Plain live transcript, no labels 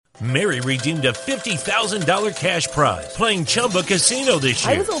Mary redeemed a $50,000 cash prize playing Chumba Casino this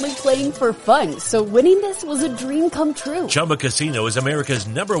year. I was only playing for fun, so winning this was a dream come true. Chumba Casino is America's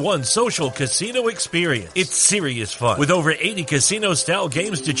 #1 social casino experience. It's serious fun. With over 80 casino-style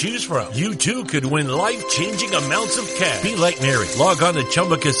games to choose from, you too could win life-changing amounts of cash. Be like Mary. Log on to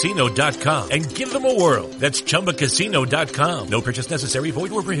ChumbaCasino.com and give them a whirl. That's ChumbaCasino.com. No purchase necessary.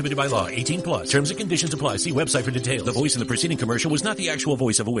 Void where prohibited by law. 18 plus. Terms and conditions apply. See website for details. The voice in the preceding commercial was not the actual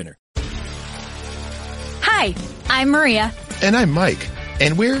voice of a winner. Hi, I'm Maria. And I'm Mike.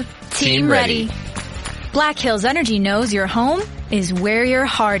 And we're Team Ready. Black Hills Energy knows your home is where your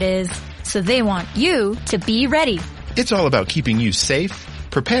heart is, so they want you to be ready. It's all about keeping you safe,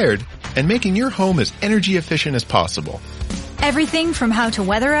 prepared, and making your home as energy efficient as possible. Everything from how to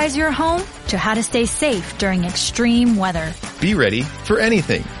weatherize your home to how to stay safe during extreme weather. Be ready for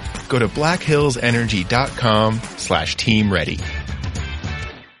anything. Go to blackhillsenergy.com/team ready.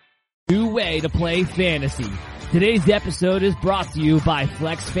 New way to play fantasy. Today's episode is brought to you by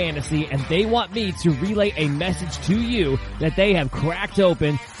Flex Fantasy, and they want me to relay a message to you that they have cracked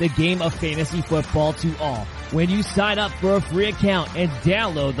open the game of fantasy football to all. When you sign up for a free account and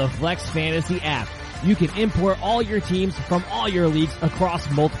download the Flex Fantasy app, you can import all your teams from all your leagues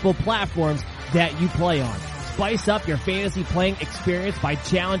across multiple platforms that you play on. Spice up your fantasy playing experience by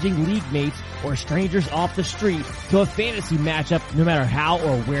challenging league mates or strangers off the street to a fantasy matchup no matter how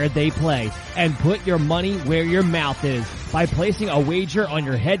or where they play. And put your money where your mouth is by placing a wager on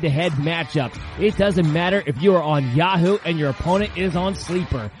your head-to-head matchup. It doesn't matter if you are on Yahoo and your opponent is on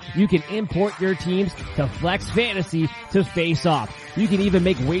Sleeper. You can import your teams to Flex Fantasy to face off. You can even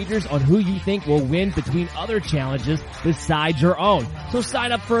make wagers on who you think will win between other challenges besides your own. So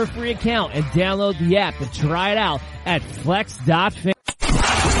sign up for a free account and download the app to try it out at flex.fan.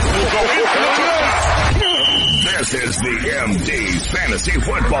 This is the MD's Fantasy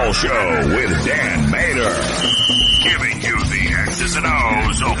Football Show with Dan Mater, giving you the X's and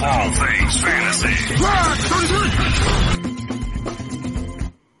O's of all things fantasy.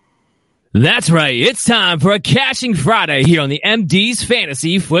 That's right. It's time for a Cashing Friday here on the MD's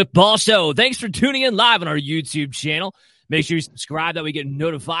Fantasy Football Show. Thanks for tuning in live on our YouTube channel. Make sure you subscribe that we get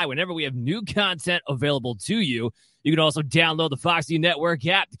notified whenever we have new content available to you. You can also download the Foxy Network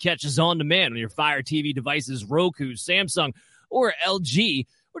app to catch us on demand on your Fire TV devices, Roku, Samsung, or LG,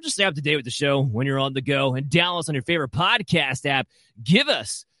 or just stay up to date with the show when you're on the go, and download us on your favorite podcast app. Give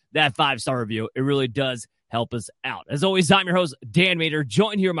us that 5-star review. It really does help us out. As always, I'm your host, Dan Mater,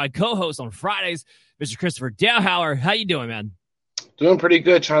 joined here my co-host on Fridays, Mr. Christopher Dowhauer. How you doing, man? Doing pretty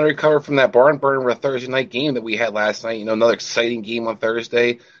good, trying to recover from that barn burner of a Thursday night game that we had last night. Another exciting game on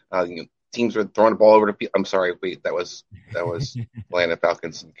Thursday. Teams were throwing the ball over to people. I'm sorry, wait, that was Atlanta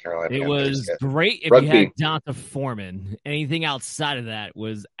Falcons and Carolina. It was great if Rugby. You had Donta Foreman. Anything outside of that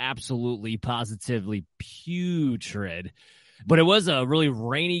was absolutely, positively putrid. But it was a really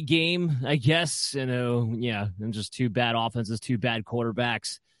rainy game, I guess. And just two bad offenses, two bad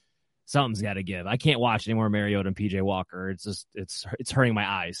quarterbacks. Something's got to give. I can't watch any more Mariota and PJ Walker. It's hurting my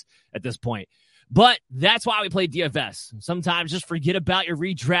eyes at this point. But that's why we play DFS. Sometimes just forget about your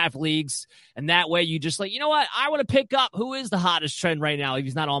redraft leagues, and that way you just you know what? I want to pick up who is the hottest trend right now if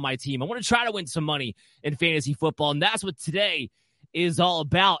he's not on my team. I want to try to win some money in fantasy football, and that's what today is all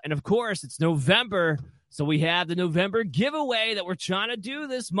about. And, of course, it's November, so we have the November giveaway that we're trying to do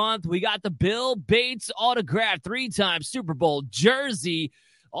this month. We got the Bill Bates autographed 3-time Super Bowl jersey.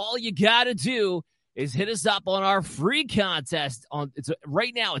 All you got to do is hit us up on our free contest.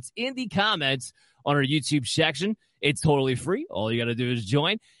 Right now, it's in the comments on our YouTube section. It's totally free. All you got to do is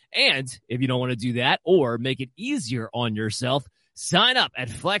join. And if you don't want to do that or make it easier on yourself, sign up at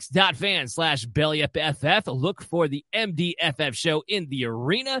flex.fan/bellyupff. Look for the MDFF show in the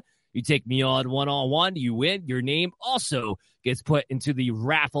arena. You take me on one-on-one, you win. Your name also gets put into the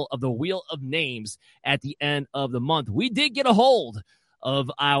raffle of the Wheel of Names at the end of the month. We did get a hold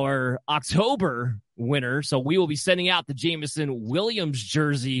of our October winner, so we will be sending out the Jameson Williams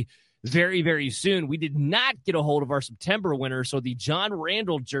jersey very, very soon. We did not get a hold of our September winner, so the John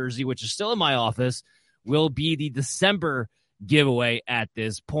Randall jersey, which is still in my office, will be the December giveaway at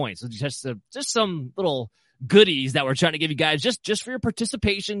this point. So just some little goodies that we're trying to give you guys just for your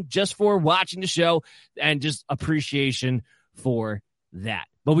participation, just for watching the show, and just appreciation for that.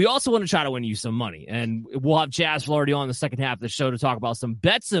 But we also want to try to win you some money, and we'll have Jazz Flaherty on the second half of the show to talk about some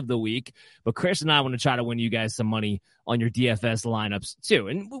bets of the week. But Chris and I want to try to win you guys some money on your DFS lineups too.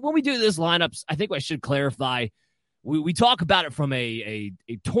 And when we do this lineups, I think I should clarify we talk about it from a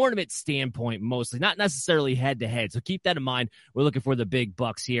tournament standpoint mostly, not necessarily head-to-head. So keep that in mind. We're looking for the big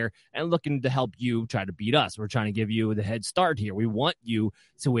bucks here and looking to help you try to beat us. We're trying to give you the head start here. We want you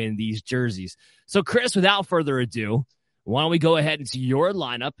to win these jerseys. So, Chris, without further ado, why don't we go ahead into your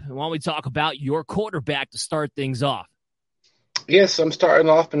lineup, and why don't we talk about your quarterback to start things off? Yes, I'm starting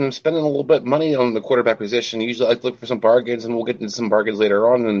off and I'm spending a little bit of money on the quarterback position. Usually I look for some bargains, and we'll get into some bargains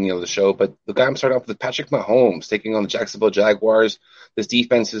later on in the show. But the guy I'm starting off with is Patrick Mahomes, taking on the Jacksonville Jaguars. This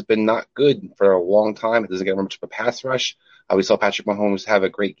defense has been not good for a long time. It doesn't get much of a pass rush. We saw Patrick Mahomes have a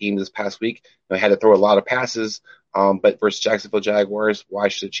great game this past week. He had to throw a lot of passes, but versus Jacksonville Jaguars, why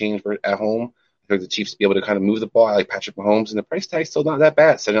should it change at home? I think the Chiefs to be able to kind of move the ball. I like Patrick Mahomes, and the price tag's still not that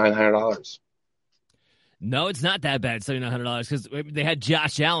bad, $7,900. No, it's not that bad, $7,900, because they had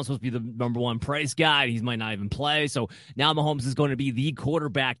Josh Allen supposed to be the number one price guy. He might not even play. So now Mahomes is going to be the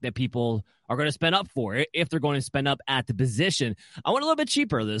quarterback that people are going to spend up for if they're going to spend up at the position. I went a little bit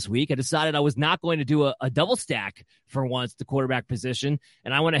cheaper this week. I decided I was not going to do a double stack for once, the quarterback position.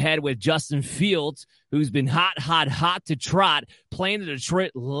 And I went ahead with Justin Fields, who's been hot to trot, playing the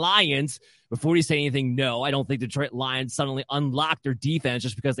Detroit Lions. Before you say anything, no, I don't think Detroit Lions suddenly unlocked their defense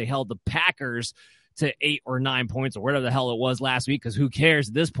just because they held the Packers to 8 or 9 points or whatever the hell it was last week, because who cares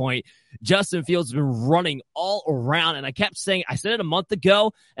at this point? Justin Fields has been running all around, and I kept saying, I said it a month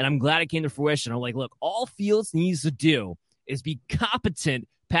ago, and I'm glad it came to fruition. I'm like, look, all Fields needs to do is be competent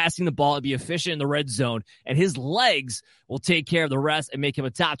passing the ball and be efficient in the red zone, and his legs will take care of the rest and make him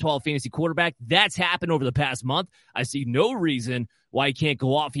a top 12 fantasy quarterback. That's happened over the past month. I see no reason why he can't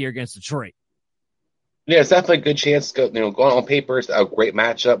go off here against Detroit. Yeah, it's definitely a good chance. Going on paper, it's a great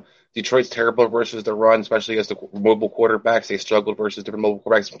matchup. Detroit's terrible versus the run, especially against the mobile quarterbacks. They struggled versus different mobile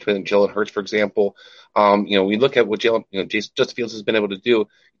quarterbacks, between Jalen Hurts, for example. We look at what Justin Fields has been able to do. You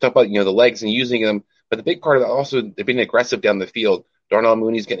talk about, the legs and using them, but the big part of that also, they're being aggressive down the field. Darnell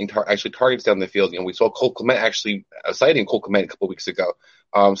Mooney's getting actually targets down the field. We saw Cole Kmet actually citing Cole Kmet a couple weeks ago.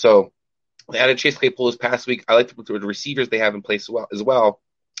 So they added Chase Claypool this past week. I like the receivers they have in place as well.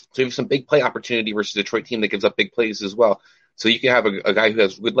 So you have some big play opportunity versus the Detroit team that gives up big plays as well. So you can have a guy who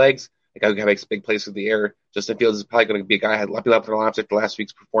has good legs, a guy who can make big plays through the air. Justin Fields is probably going to be a guy who had a lot of people up their lineups after last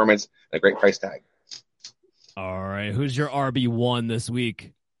week's performance and a great price tag. All right. Who's your RB1 this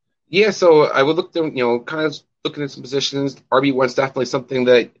week? Yeah, so I would look them, kind of looking at some positions. RB1's definitely something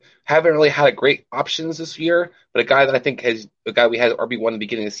that haven't really had a great options this year, but a guy that I think we had RB1 in the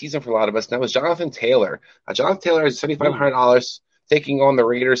beginning of the season for a lot of us now is Jonathan Taylor. Jonathan Taylor is $7,500. Taking on the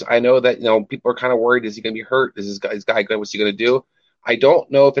Raiders. I know that, people are kind of worried. Is he going to be hurt? Is this guy good? What's he going to do? I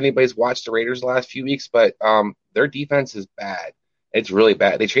don't know if anybody's watched the Raiders the last few weeks, but their defense is bad. It's really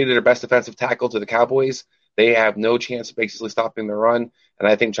bad. They traded their best defensive tackle to the Cowboys. They have no chance of basically stopping the run. And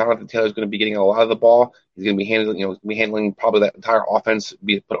I think Jonathan Taylor is going to be getting a lot of the ball. He's going to be handling probably that entire offense,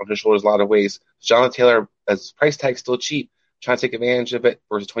 be put on his shoulders a lot of ways. Jonathan Taylor, as his price tag still cheap, trying to take advantage of it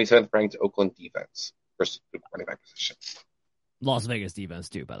versus 27th ranked Oakland defense versus the running back position. Las Vegas defense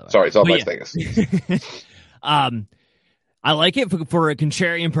too, by the way. Sorry, it's all Las Vegas. I like it for a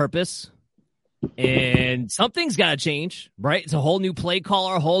contrarian purpose, and something's got to change, right? It's a whole new play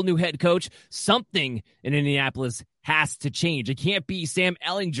caller, a whole new head coach. Something in Indianapolis has to change. It can't be Sam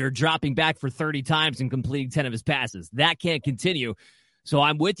Ehlinger dropping back for 30 times and completing 10 of his passes. That can't continue. So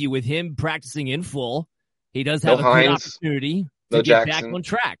I'm with you with him practicing in full. He does have a good opportunity to get back on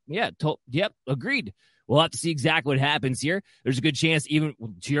track. Yeah, yep, agreed. We'll have to see exactly what happens here. There's a good chance, even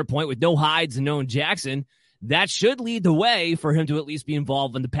to your point, with no Hides and no Jackson, that should lead the way for him to at least be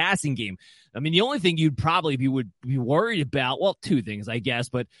involved in the passing game. I mean, the only thing you'd probably would be worried about, well, two things, I guess,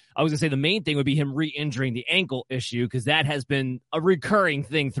 but I was going to say the main thing would be him re-injuring the ankle issue, because that has been a recurring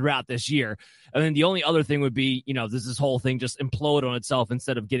thing throughout this year. And then the only other thing would be, does this whole thing just implode on itself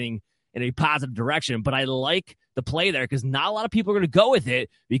instead of getting in a positive direction. But I like the play there because not a lot of people are going to go with it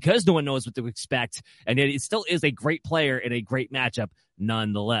because no one knows what to expect. And yet it still is a great player in a great matchup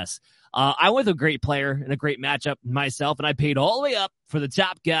nonetheless. I went with a great player in a great matchup myself, and I paid all the way up for the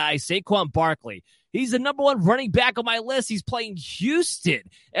top guy, Saquon Barkley. He's the number one running back on my list. He's playing Houston.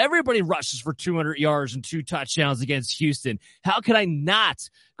 Everybody rushes for 200 yards and 2 touchdowns against Houston. How could I not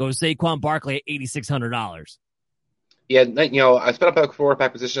go Saquon Barkley at $8,600? Yeah, I spent up at the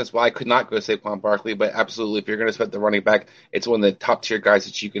quarterback position. That's why I could not go Saquon Barkley. But absolutely, if you're going to spend the running back, it's one of the top tier guys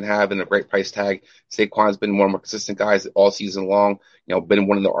that you can have in a great price tag. Saquon's been one of the more consistent guys all season long. Been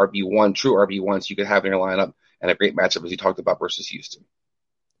one of the true RB1s you could have in your lineup, and a great matchup as you talked about versus Houston.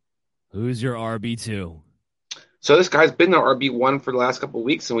 Who's your RB2? So this guy's been our RB1 for the last couple of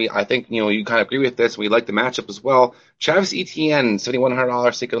weeks, and I think, you kind of agree with this. We like the matchup as well. Travis Etienne,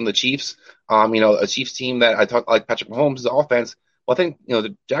 $7,100 taking on the Chiefs. A Chiefs team that I talk like Patrick Mahomes' offense. Well, I think,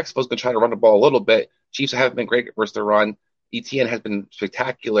 the Jacksonville's going to try to run the ball a little bit. Chiefs haven't been great versus the run. Etienne has been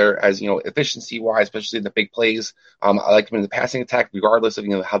spectacular as, efficiency-wise, especially in the big plays. I like him in the passing attack, regardless of,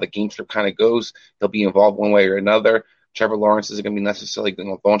 how the game script kind of goes. He'll be involved one way or another. Trevor Lawrence isn't going to be necessarily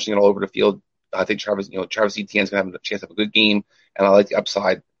launching it all over the field. I think Travis Etienne's going to have a chance to have a good game, and I like the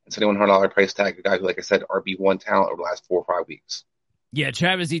upside. It's a $7,100 price tag, a guy who, like I said, RB1 talent over the last 4 or 5 weeks. Yeah,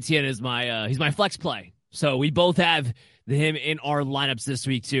 Travis Etienne is he's my flex play. So we both have him in our lineups this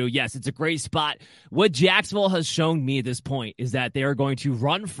week too. Yes, it's a great spot. What Jacksonville has shown me at this point is that they are going to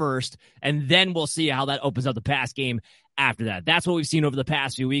run first, and then we'll see how that opens up the pass game after that. That's what we've seen over the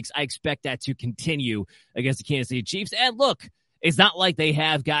past few weeks. I expect that to continue against the Kansas City Chiefs. And look, it's not like they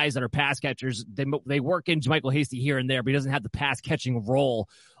have guys that are pass catchers. They work in Michael Hasty here and there, but he doesn't have the pass catching role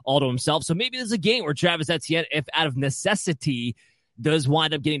all to himself. So maybe there's a game where Travis Etienne, if out of necessity, does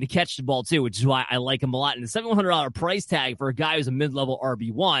wind up getting to catch the ball too, which is why I like him a lot. And the $700 price tag for a guy who's a mid-level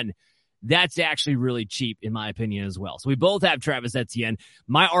RB1, that's actually really cheap in my opinion as well. So we both have Travis Etienne.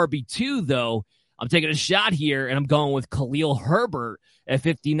 My RB2 though, I'm taking a shot here and I'm going with Khalil Herbert at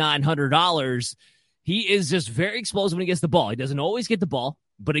 $5,900. He is just very explosive when he gets the ball. He doesn't always get the ball,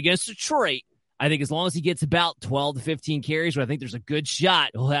 but against Detroit, I think as long as he gets about 12 to 15 carries, where I think there's a good shot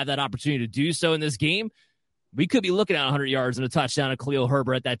he'll have that opportunity to do so in this game, we could be looking at 100 yards and a touchdown of Khalil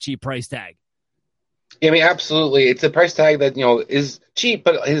Herbert at that cheap price tag. Yeah, I mean, absolutely. It's a price tag that, is cheap,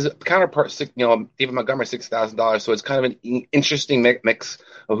 but his counterpart, David Montgomery, $6,000. So it's kind of an interesting mix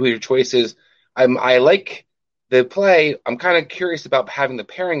of who your choice is. I like the play. I'm kind of curious about having the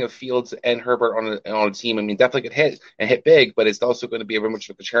pairing of Fields and Herbert on a team. I mean, definitely could hit and hit big, but it's also going to be a very much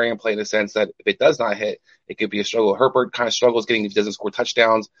of a contrarian play in the sense that if it does not hit, it could be a struggle. Herbert kind of struggles if he doesn't score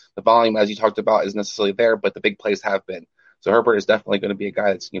touchdowns. The volume, as you talked about, isn't necessarily there, but the big plays have been. So Herbert is definitely going to be a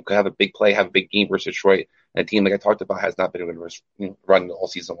guy that's could have a big play, have a big game versus Detroit, and a team like I talked about has not been able to run all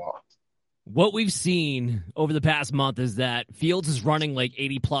season long. What we've seen over the past month is that Fields is running like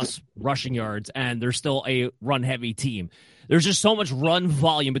 80-plus rushing yards, and they're still a run-heavy team. There's just so much run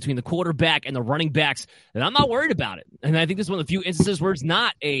volume between the quarterback and the running backs that I'm not worried about it. And I think this is one of the few instances where it's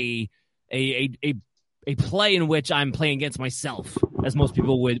not a play in which I'm playing against myself, as most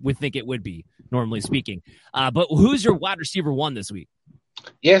people would think it would be, normally speaking. But who's your wide receiver one this week?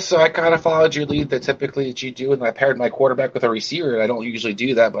 Yeah, so I kind of followed your lead that typically you do, and I paired my quarterback with a receiver. I don't usually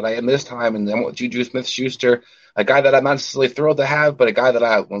do that, but I am this time, and I went with Juju Smith-Schuster, a guy that I'm not necessarily thrilled to have, but a guy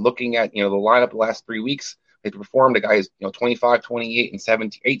that when looking at the lineup the last 3 weeks, they performed. A guy who's 25, 28, and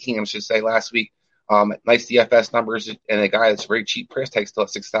 17, 18, I should say, last week. Nice DFS numbers, and a guy that's very cheap price tag, still at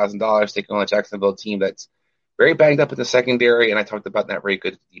 $6,000, taking on a Jacksonville team that's very banged up in the secondary, and I talked about that very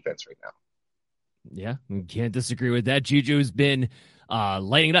good defense right now. Yeah, we can't disagree with that. Juju's been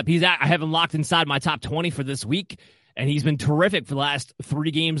lighting it up. I have him locked inside my top 20 for this week, and he's been terrific for the last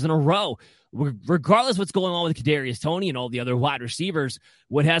 3 games in a row. Regardless of what's going on with Kadarius Toney and all the other wide receivers,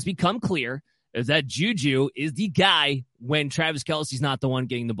 what has become clear is that Juju is the guy when Travis Kelce's not the one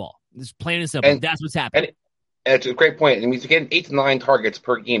getting the ball. It's plain and simple. That's what's happening. And it's a great point. I mean, he's getting 8 to 9 targets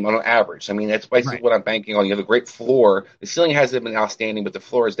per game on average. I mean, that's basically what I'm banking on. You have a great floor. The ceiling hasn't been outstanding, but the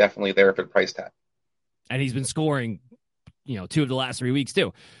floor is definitely there for the price tag. And he's been scoring 2 of the last 3 weeks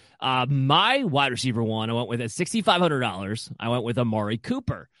too. My wide receiver one, I went with at $6,500. I went with Amari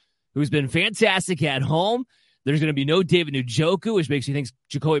Cooper, who's been fantastic at home. There's going to be no David Njoku, which makes me think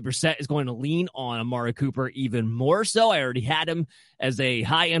Jacoby Brissett is going to lean on Amari Cooper even more so. I already had him as a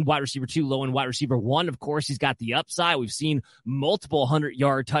high-end wide receiver 2, low-end wide receiver 1. Of course, he's got the upside. We've seen multiple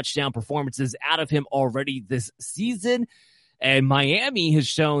 100-yard touchdown performances out of him already this season. And Miami has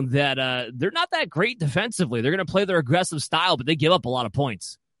shown that they're not that great defensively. They're going to play their aggressive style, but they give up a lot of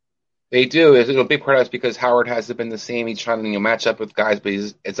points. They do. A big part of that's because Howard hasn't been the same. He's trying to match up with guys, but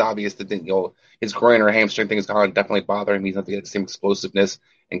it's obvious that his groin or hamstring thing is going to definitely bother him. He's not getting the same explosiveness,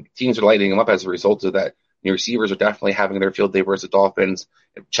 and teams are lighting him up as a result of that. The receivers are definitely having their field day versus the Dolphins.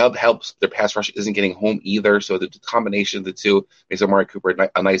 If Chubb helps, their pass rush isn't getting home either, so the combination of the two makes Amari Cooper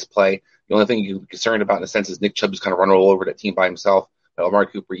a nice play. The only thing you're concerned about in a sense is Nick Chubb is kind of run all over that team by himself. But Amari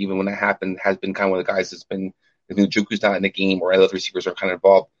Cooper, even when that happened, has been kind of one of the guys that's been, if Njoku's not in the game or other receivers are kind of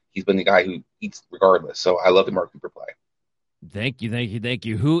involved, he's been the guy who eats regardless. So I love the Amari Cooper play. Thank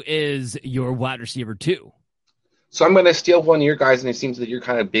you. Who is your wide receiver 2? So I'm going to steal one of your guys, and it seems that you're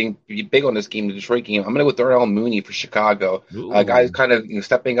kind of being big on this game, the Detroit game. I'm going to go with Darnell Mooney for Chicago. A guy who's kind of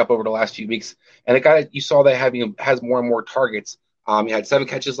stepping up over the last few weeks, and a guy that you saw that has more and more targets. He had 7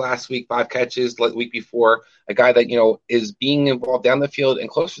 catches last week, 5 catches the week before. A guy that, is being involved down the field and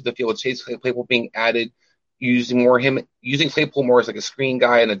closer to the field with Chase Claypool being added, using Claypool more as like a screen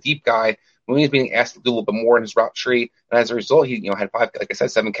guy and a deep guy. Mooney's being asked to do a little bit more in his route tree. And as a result, he, had 5, like I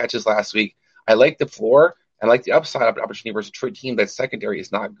said, 7 catches last week. I like the floor and I like the upside opportunity versus a Detroit team that's secondary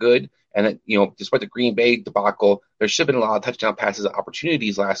is not good. And despite the Green Bay debacle, there should have been a lot of touchdown passes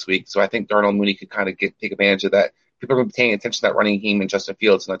opportunities last week. So I think Darnell Mooney could kind of take advantage of that. People are going to be paying attention to that running game and Justin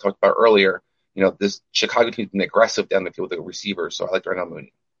Fields. And I talked about earlier, this Chicago team's been aggressive down the field with the receivers. So I like Darnell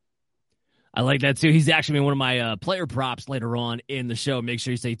Mooney. I like that too. He's actually been one of my player props later on in the show. Make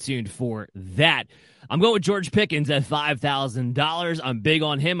sure you stay tuned for that. I'm going with George Pickens at $5,000. I'm big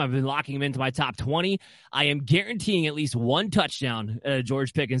on him. I've been locking him into my top 20. I am guaranteeing at least 1 touchdown,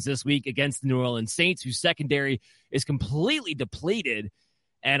 George Pickens this week against the New Orleans Saints, whose secondary is completely depleted.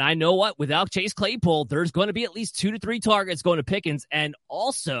 And I know what, without Chase Claypool, there's going to be at least 2 to 3 targets going to Pickens. And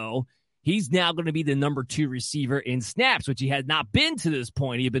also, he's now going to be the number 2 receiver in snaps, which he had not been to this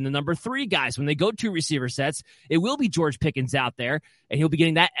point. He had been the number 3 guy. So when they go 2 receiver sets, it will be George Pickens out there, and he'll be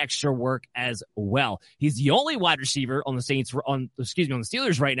getting that extra work as well. He's the only wide receiver on the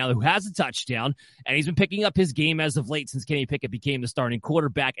Steelers right now who has a touchdown, and he's been picking up his game as of late since Kenny Pickett became the starting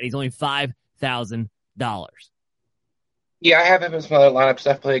quarterback, and he's only $5,000. Yeah, I have him in some other lineups.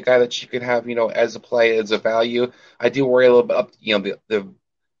 Definitely a guy that you could have, as a play, as a value. I do worry a little bit up,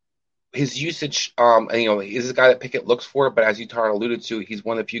 his usage, is a guy that Pickett looks for, but as you alluded to, he's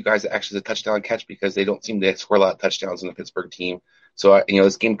one of the few guys that actually is a touchdown catch because they don't seem to score a lot of touchdowns in the Pittsburgh team. So,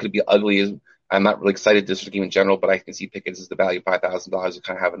 this game could be ugly. I'm not really excited this game in general, but I can see Pickett as the value of $5,000 to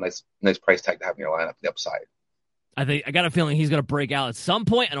kind of have a nice price tag to have in your lineup, the upside. I got a feeling he's going to break out at some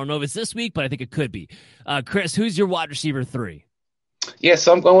point. I don't know if it's this week, but I think it could be. Chris, who's your wide receiver 3? Yeah,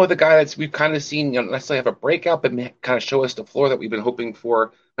 so I'm going with a guy we've kind of seen, not necessarily have a breakout, but kind of show us the floor that we've been hoping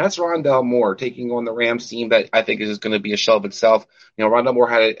for. That's Rondale Moore taking on the Rams team that I think is just going to be a shell of itself. Rondale Moore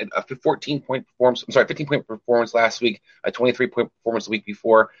had a 15-point performance last week, a 23-point performance the week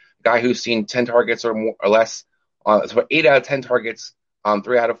before. A guy who's seen 10 targets or more or less, so 8 out of 10 targets,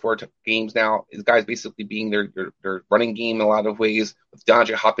 3 out of 4 games now. This guy's basically being their running game in a lot of ways, with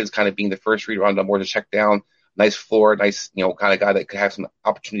DeAndre Hopkins kind of being the first read, Rondale Moore to check down. Nice floor, nice, kind of guy that could have some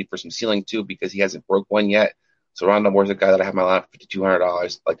opportunity for some ceiling too because he hasn't broke one yet. So Rondale Moore's a guy that I have in my lineup for $5,200. I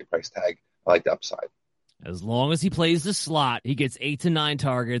like the price tag. I like the upside. As long as he plays the slot, he gets 8 to 9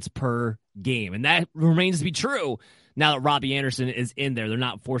 targets per game. And that remains to be true now that Robbie Anderson is in there. They're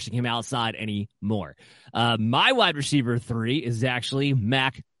not forcing him outside anymore. My wide receiver 3 is actually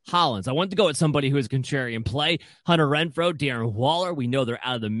Mac Hollins. I wanted to go with somebody who is contrarian play. Hunter Renfrow, Darren Waller. We know they're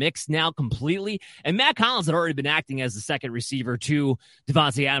out of the mix now completely. And Mac Hollins had already been acting as the second receiver to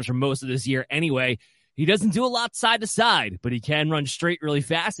Devontae Adams for most of this year anyway. He doesn't do a lot side to side, but he can run straight really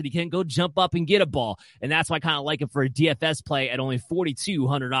fast, and he can go jump up and get a ball. And that's why I kind of like him for a DFS play at only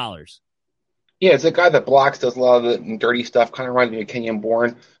 $4,200. Yeah, it's a guy that blocks, does a lot of the dirty stuff, kind of reminds me of Kendrick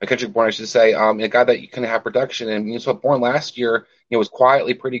Bourne, I should say. A guy that you can have production. And so Bourne last year, was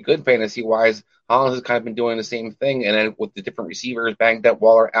quietly pretty good fantasy-wise. Hollins has kind of been doing the same thing, and then with the different receivers, banged up,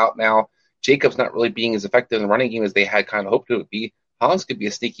 Waller out now. Jacobs not really being as effective in the running game as they had kind of hoped it would be. Hollins could be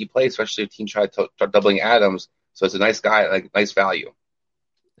a sneaky play, especially if team tried to start doubling Adams. So it's a nice guy, like nice value.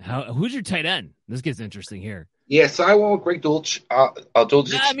 Who's your tight end? This gets interesting here. Yeah, so I went with Greg Dulcich.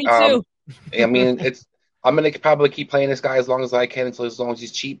 Me too. I mean, I'm going to probably keep playing this guy as long as I can as long as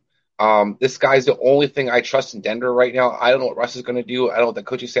he's cheap. This guy's the only thing I trust in Denver right now. I don't know what Russ is going to do. I don't know what the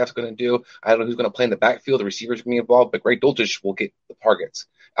coaching staff's going to do. I don't know who's going to play in the backfield. The receivers are going to be involved, but Greg Dulcich will get the targets.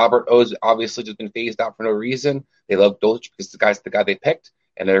 Albert O's obviously just been phased out for no reason. They love Dulcich because the guy's the guy they picked,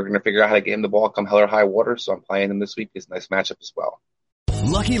 and they're going to figure out how to get him the ball come hell or high water. So I'm playing him this week. It's a nice matchup as well.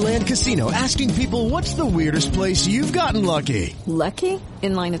 Lucky Land Casino, asking people, what's the weirdest place you've gotten lucky? Lucky?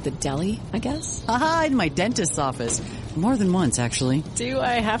 In line at the deli, I guess? Aha, in my dentist's office. More than once, actually. Do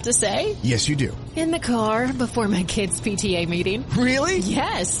I have to say? Yes, you do. In the car before my kids' PTA meeting. Really?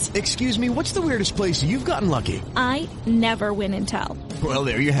 Yes. Excuse me, what's the weirdest place you've gotten lucky? I never win and tell. Well,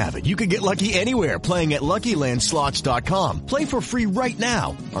 there you have it. You can get lucky anywhere, playing at LuckyLandSlots.com. Play for free right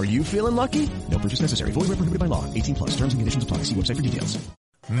now. Are you feeling lucky? No purchase necessary. Void where prohibited by law. 18+. Terms and conditions apply. See website for details.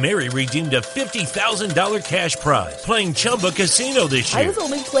 Mary redeemed a $50,000 cash prize playing Chumba Casino this year. I was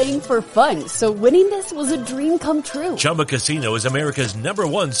only playing for fun, so winning this was a dream come true. Chumba Casino is America's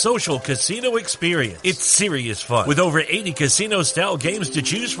 #1 social casino experience. It's serious fun. With over 80 casino-style games to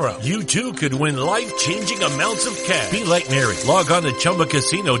choose from, you too could win life-changing amounts of cash. Be like Mary. Log on to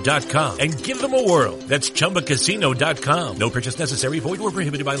ChumbaCasino.com and give them a whirl. That's ChumbaCasino.com. No purchase necessary. Void where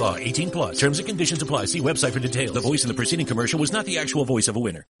prohibited by law. 18+. Terms and conditions apply. See website for details. The voice in the preceding commercial was not the actual voice of a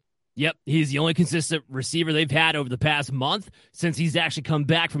winner. Yep, he's the only consistent receiver they've had over the past month since he's actually come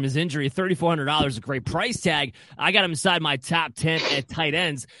back from his injury. $3,400, a great price tag. I got him inside my top 10 at tight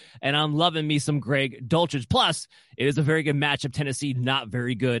ends, and I'm loving me some Greg Dulcich. Plus, it is a very good matchup. Tennessee not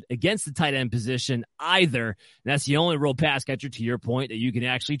very good against the tight end position either. And that's the only real pass catcher, to your point, that you can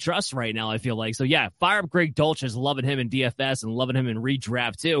actually trust right now, I feel like. So, yeah, fire up Greg Dulcich. Loving him in DFS and loving him in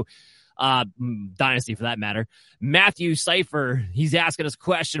redraft, too. Dynasty for that matter. Matthew Cipher, he's asking us a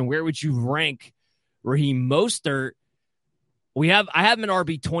question. Where would you rank Raheem Mostert? I have him in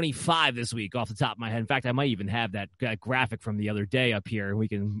RB25 this week off the top of my head. In fact, I might even have that graphic from the other day up here. We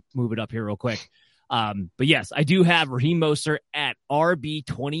can move it up here real quick. But yes, I do have Raheem Mostert at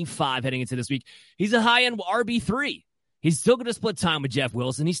RB25 heading into this week. He's a high-end RB3. He's still going to split time with Jeff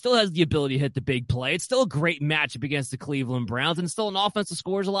Wilson. He still has the ability to hit the big play. It's still a great matchup against the Cleveland Browns, and it's still an offense that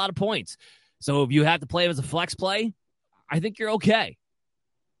scores a lot of points. So if you have to play him as a flex play, I think you're okay.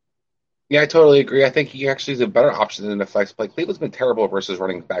 Yeah, I totally agree. I think he actually is a better option than a flex play. Cleveland's been terrible versus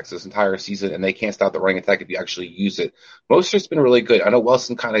running backs this entire season, and they can't stop the running attack if you actually use it. Mostert's been really good. I know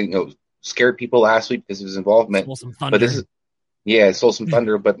Wilson kind of scared people last week because of his involvement. But this is it stole some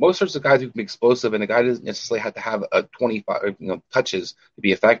thunder, but Mostert's a guy who can be explosive, and a guy doesn't necessarily have to have a 25 touches to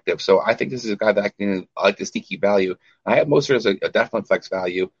be effective. So I think this is a guy that can like the sneaky value. I have Mostert as a definite flex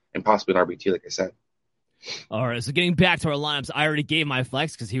value and possibly an RB2, like I said. All right, so getting back to our lineups, I already gave my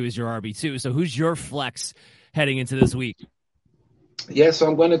flex because he was your RB2. So who's your flex heading into this week? Yeah, so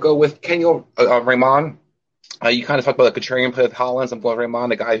I'm going to go with Kenyon Raymond. You kind of talked about the contrarian play with Hollins. I'm going with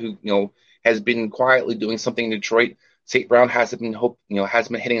Raymond, a guy who has been quietly doing something in Detroit. St. Brown hasn't been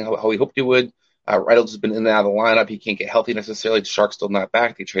hitting how he hoped he would. Reynolds has been in and out of the lineup. He can't get healthy necessarily. The Sharks still not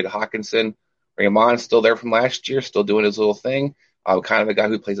back. They traded Hawkinson. Raymond's still there from last year, still doing his little thing. Kind of a guy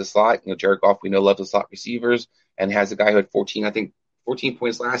who plays a slot. Jared Goff, we know, loves the slot receivers, and has a guy who had 14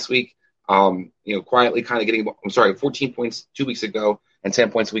 points last week. Quietly kind of getting, 14 points 2 weeks ago and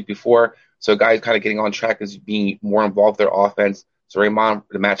 10 points a week before. So a guy kind of getting on track as being more involved in their offense. So Raymond,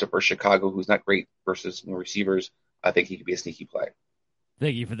 the matchup for Chicago, who's not great versus receivers, I think he could be a sneaky play.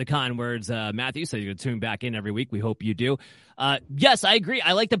 Thank you for the kind words, Matthew. So you're going to tune back in every week. We hope you do. Yes, I agree.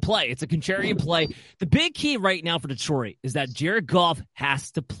 I like the play. It's a contrarian play. The big key right now for Detroit is that Jared Goff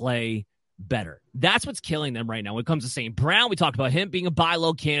has to play better. That's what's killing them right now. When it comes to St. Brown, we talked about him being a buy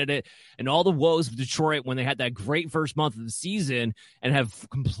low candidate and all the woes of Detroit when they had that great first month of the season and have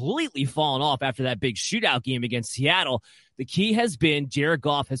completely fallen off after that big shootout game against Seattle. The key has been Jared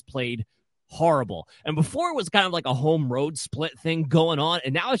Goff has played horrible. And before it was kind of like a home road split thing going on.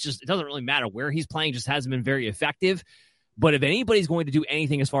 And now it doesn't really matter where he's playing, just hasn't been very effective. But if anybody's going to do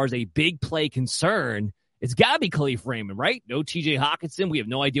anything as far as a big play concern, it's got to be Khalif Raymond, right? No TJ Hawkinson. We have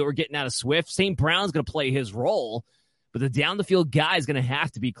no idea what we're getting out of Swift. St. Brown's going to play his role, but the down the field guy is going to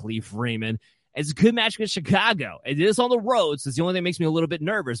have to be Khalif Raymond. It's a good match against Chicago. It is on the road, so it's the only thing that makes me a little bit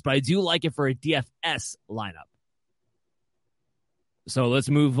nervous, but I do like it for a DFS lineup. So let's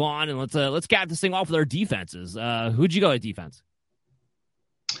move on and let's cap this thing off with our defenses. Who'd you go at defense?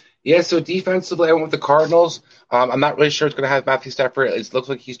 Yeah, so defensively, I went with the Cardinals. I'm not really sure it's going to have Matthew Stafford. It looks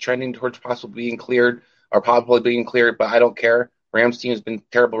like he's trending towards possibly being cleared, but I don't care. Rams team has been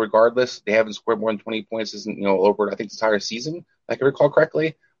terrible regardless. They haven't scored more than 20 points over, I think, the entire season, if I can recall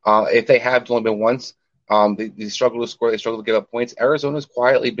correctly. If they have, it's only been once. They struggle to score. They struggle to give up points. Arizona's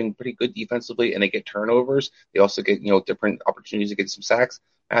quietly been pretty good defensively, and they get turnovers. They also get different opportunities to get some sacks.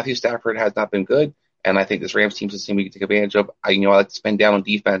 Matthew Stafford has not been good, and I think this Rams team is a team we can take advantage of. I like to spend down on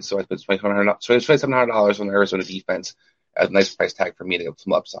defense, so I spent $2,700 on Arizona defense as a nice price tag for me to get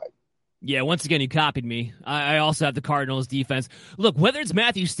some upside. Yeah, once again, you copied me. I also have the Cardinals defense. Look, whether it's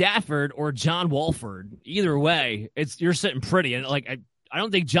Matthew Stafford or John Wolford, either way, you're sitting pretty. And I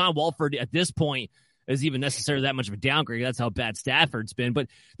don't think John Wolford at this point is even necessarily that much of a downgrade. That's how bad Stafford's been. But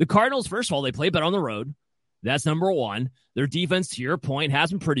the Cardinals, first of all, they play better on the road. That's number one. Their defense, to your point,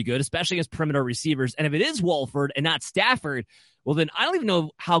 has been pretty good, especially against perimeter receivers. And if it is Wolford and not Stafford, well, then I don't even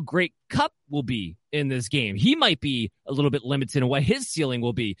know how great Kupp will be in this game. He might be a little bit limited in what his ceiling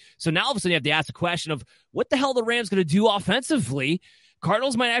will be. So now all of a sudden you have to ask the question of what the hell the Rams going to do offensively,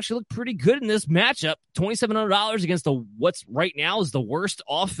 Cardinals might actually look pretty good in this matchup. $2,700 against what's right now is the worst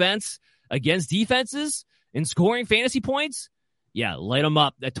offense against defenses in scoring fantasy points. Yeah, light them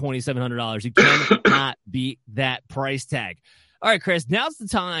up at $2,700. You cannot beat that price tag. All right, Chris, now's the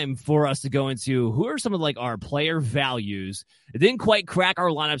time for us to go into who are some of our player values. It didn't quite crack our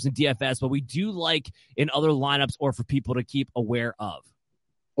lineups in DFS, but we do like in other lineups or for people to keep aware of.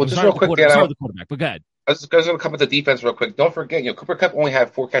 Well, just real quick, start with the quarterback, but go ahead. I was going to come with the defense real quick. Don't forget, Cooper Kupp only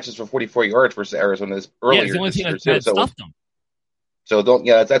had 4 catches for 44 yards versus Arizona earlier. Yeah, the only team that stuffed them. So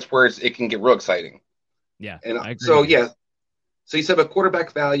that's where it can get real exciting. Yeah, and I agree. So yeah, so you said a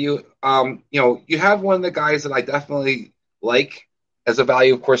quarterback value. You have one of the guys that I definitely like as a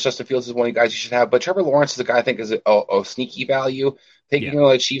value. Of course, Justin Fields is one of the guys you should have, but Trevor Lawrence is a guy I think is a sneaky value. Taking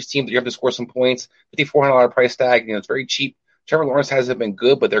a Chiefs team that you have to score some points, $5,400 price tag. It's very cheap. Trevor Lawrence hasn't been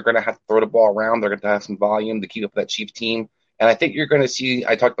good, but they're going to have to throw the ball around. They're going to have some volume to keep up with that Chiefs team. And I think you're going to see,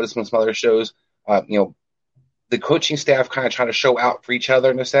 I talked about this on some other shows, the coaching staff kind of trying to show out for each other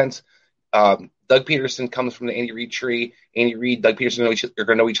in a sense. Doug Peterson comes from the Andy Reid tree. Andy Reid, Doug Peterson are going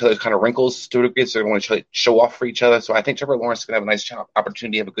to know each other's kind of wrinkles to a degree, so they're going to show off for each other. So I think Trevor Lawrence is going to have a nice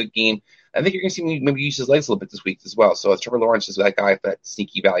opportunity to have a good game. I think you're going to see him maybe use his legs a little bit this week as well. So Trevor Lawrence is that guy, that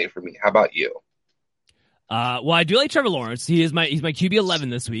sneaky value for me. How about you? Well, I do like Trevor Lawrence. He's my QB 11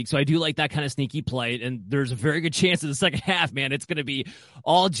 this week, so I do like that kind of sneaky play. And there's a very good chance in the second half, man, it's going to be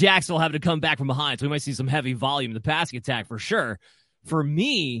all Jacksonville having to come back from behind. So we might see some heavy volume in the passing attack for sure. For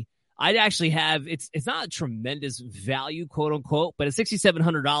me, I'd actually have it's not a tremendous value, quote unquote, but at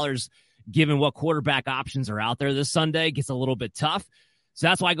 $6,700, given what quarterback options are out there this Sunday, gets a little bit tough. So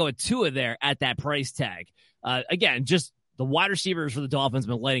that's why I go with Tua there at that price tag. Again, just the wide receivers for the Dolphins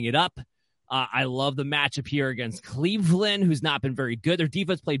been lighting it up. I love the matchup here against Cleveland, who's not been very good. Their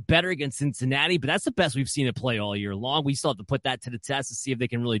defense played better against Cincinnati, but that's the best we've seen it play all year long. We still have to put that to the test to see if they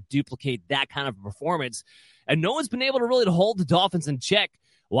can really duplicate that kind of performance. And no one's been able to really hold the Dolphins in check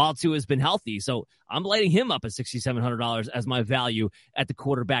while Tua has been healthy. So I'm lighting him up at $6,700 as my value at the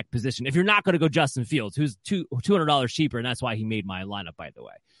quarterback position. If you're not going to go Justin Fields, who's $200 cheaper, and that's why he made my lineup, by the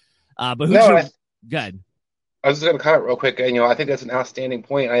way. But who's good? I was just going to comment real quick. I think that's an outstanding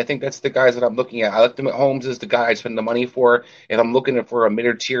point. And I think that's the guys that I'm looking at. I looked at Mahomes as the guy I spend the money for. If I'm looking for a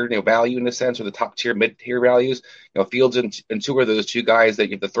mid-tier value in a sense, or the top-tier, mid-tier values, Fields and Tua are those two guys that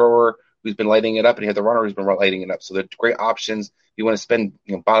you have the thrower who's been lighting it up, and you have the runner who's been lighting it up. So they're great options. If you want to spend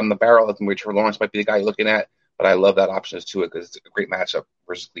bottom of the barrel, I think Trevor Lawrence might be the guy you're looking at. But I love that option as Tua because it's a great matchup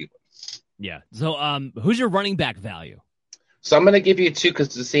versus Cleveland. Yeah. So who's your running back value? So I'm going to give you 2 because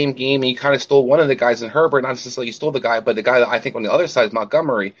it's the same game, and you kind of stole one of the guys in Herbert. Not necessarily you stole the guy, but the guy that I think on the other side is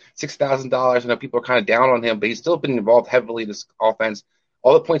Montgomery, $6,000. I know people are kind of down on him, but he's still been involved heavily in this offense.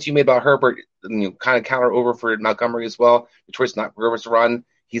 All the points you made about Herbert, kind of counter over for Montgomery as well. Detroit's not Herbert's run.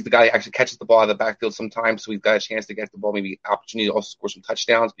 He's the guy who actually catches the ball out of the backfield sometimes, so he's got a chance to get the ball, maybe opportunity to also score some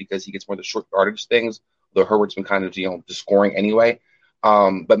touchdowns because he gets more of the short yardage things, though Herbert's been kind of just scoring anyway.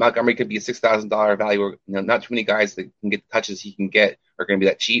 But Montgomery could be a $6,000 value. Not too many guys that can get the touches he can get are going to be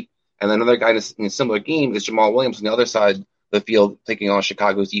that cheap. And then another guy in a similar game is Jamal Williams on the other side of the field, taking on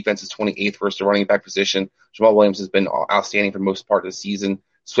Chicago's defense is 28th versus the running back position. Jamal Williams has been outstanding for most part of the season.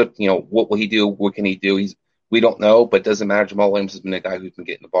 Swift, what will he do? What can he do? We don't know, but it doesn't matter. Jamal Williams has been a guy who's been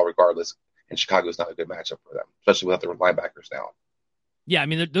getting the ball regardless, and Chicago's not a good matchup for them, especially without their linebackers now. Yeah, I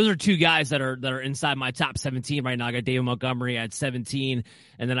mean, those are two guys that are inside my top 17 right now. I got David Montgomery at 17,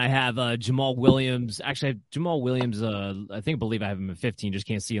 and then I have Jamal Williams. Actually, I have Jamal Williams, I believe I have him at 15. Just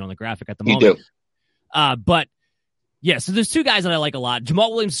can't see it on the graphic at the moment. You do. But, yeah, so there's two guys that I like a lot.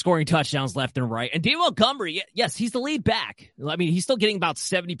 Jamal Williams scoring touchdowns left and right. And David Montgomery, yes, he's the lead back. I mean, he's still getting about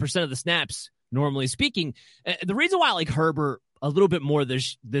 70% of the snaps, normally speaking. The reason why I like Herbert a little bit more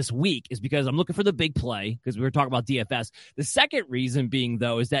this week is because I'm looking for the big play, because we were talking about DFS. The second reason being,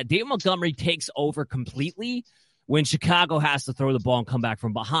 though, is that David Montgomery takes over completely when Chicago has to throw the ball and come back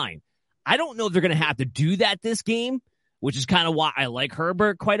from behind. I don't know if they're going to have to do that this game, which is kind of why I like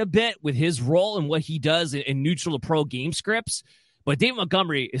Herbert quite a bit with his role and what he does in neutral to pro game scripts. But David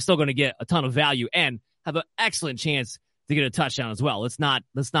Montgomery is still going to get a ton of value and have an excellent chance to get a touchdown as well. Let's not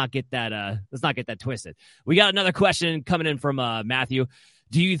get that twisted. We got another question coming in from Matthew.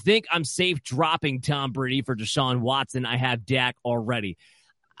 Do you think I'm safe dropping Tom Brady for Deshaun Watson? I have Dak already.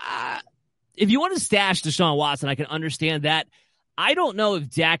 If you want to stash Deshaun Watson, I can understand that. I don't know if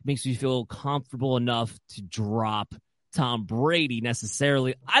Dak makes me feel comfortable enough to drop Tom Brady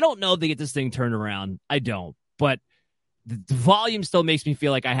necessarily. I don't know if they get this thing turned around. I don't. But the volume still makes me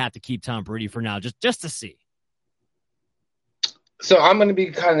feel like I have to keep Tom Brady for now, just to see. So I'm going to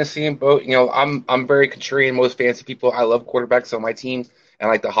be kind of the same boat. I'm very contrarian. Most fancy people, I love quarterbacks on my team and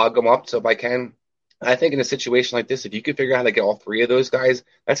I like to hog them up. So if I can, I think in a situation like this, if you could figure out how to get all three of those guys,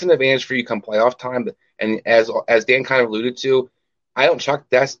 that's an advantage for you come playoff time. And as Dan kind of alluded to, I don't chuck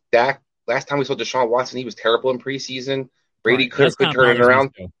Dak. Last time we saw Deshaun Watson, he was terrible in preseason. Brady could turn it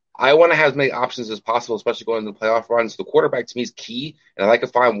around. I want to have as many options as possible, especially going into the playoff runs. So the quarterback to me is key, and I like to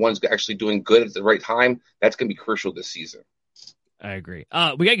find one's actually doing good at the right time. That's going to be crucial this season. I agree.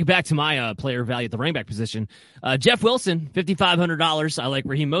 We got to get back to my player value at the running back position. Jeff Wilson, $5,500. I like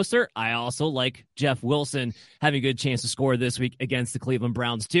Raheem Mostert. I also like Jeff Wilson having a good chance to score this week against the Cleveland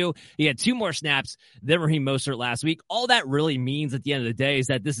Browns, too. He had 2 more snaps than Raheem Mostert last week. All that really means at the end of the day is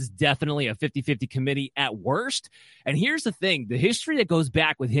that this is definitely a 50-50 committee at worst. And here's the thing. The history that goes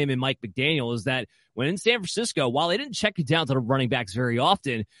back with him and Mike McDaniel is that when in San Francisco, while they didn't check it down to the running backs very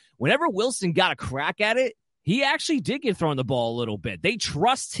often, whenever Wilson got a crack at it, he actually did get thrown the ball a little bit. They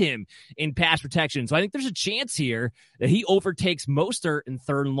trust him in pass protection. So I think there's a chance here that he overtakes Mostert in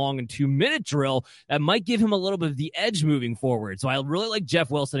 3rd and long and 2-minute drill that might give him a little bit of the edge moving forward. So I really like Jeff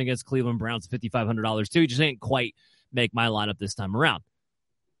Wilson against Cleveland Browns at $5,500 too. He just ain't quite make my lineup this time around.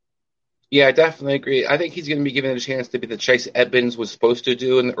 Yeah, I definitely agree. I think he's going to be given a chance to be the Chase Edmonds was supposed to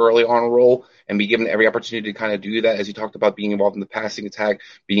do in the early on role and be given every opportunity to kind of do that, as you talked about being involved in the passing attack,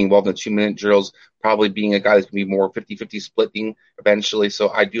 being involved in the 2-minute drills, probably being a guy that's going to be more 50-50 splitting eventually. So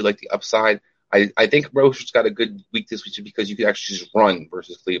I do like the upside. I think Rocher's got a good week this week because you could actually just run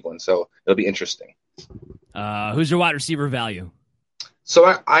versus Cleveland. So it'll be interesting. Who's your wide receiver value? So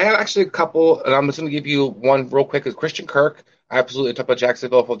I have actually a couple, and I'm just going to give you one real quick. Is Christian Kirk. I absolutely talk about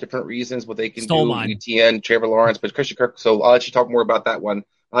Jacksonville for different reasons, what they can do, ETN, Trevor Lawrence, but Christian Kirk. So I'll let you talk more about that one.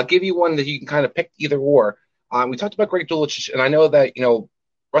 I'll give you one that you can kind of pick either or. We talked about Greg Dulcich, and I know that,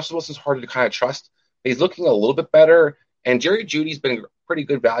 Russell Wilson's hard to kind of trust. But he's looking a little bit better, and Jerry Jeudy's been pretty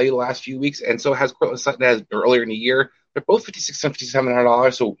good value the last few weeks, and so has Courtland Sutton as earlier in the year. They're both $5,600 and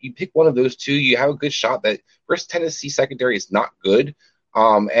 $5,700, so you pick one of those two, you have a good shot that first Tennessee secondary is not good.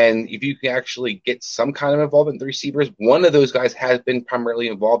 And if you can actually get some kind of involvement in the receivers, one of those guys has been primarily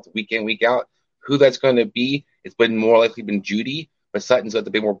involved week in, week out. Who that's going to be, it's been more likely been Jeudy, but Sutton's got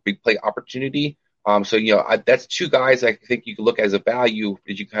the big more big play opportunity. That's 2 guys I think you can look at as a value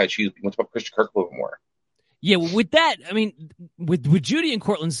that you kind of choose. What's about Christian Kirk a little bit more? Yeah, with that, I mean, with Jeudy and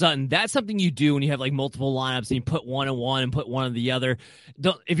Courtland Sutton, that's something you do when you have like multiple lineups and you put one in one and put one in the other.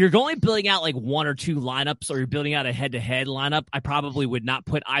 If you're only building out like 1 or 2 lineups or you're building out a head-to-head lineup, I probably would not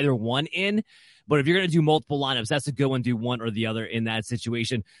put either one in. But if you're going to do multiple lineups, that's a good one. Do one or the other in that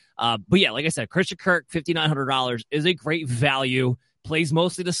situation. But yeah, like I said, Christian Kirk, $5,900 is a great value. Plays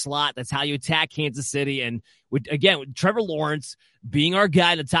mostly the slot. That's how you attack Kansas City. And with Trevor Lawrence being our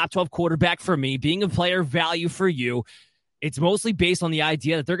guy, the top 12 quarterback for me, being a player value for you, it's mostly based on the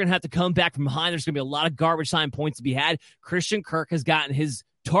idea that they're going to have to come back from behind. There's going to be a lot of garbage time points to be had. Christian Kirk has gotten his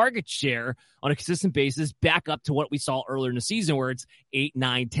target share on a consistent basis back up to what we saw earlier in the season where it's 8,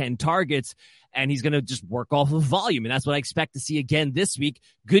 9, 10 targets. And he's going to just work off of volume. And that's what I expect to see again this week.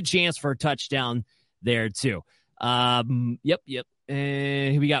 Good chance for a touchdown there too. Yep.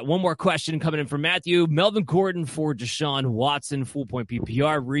 And we got one more question coming in from Matthew. Melvin Gordon for Deshaun Watson, full point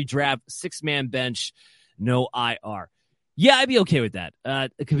PPR, redraft, 6-man bench, no IR. Yeah, I'd be okay with that.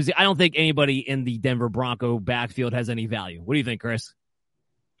 Because I don't think anybody in the Denver Bronco backfield has any value. What do you think, Chris?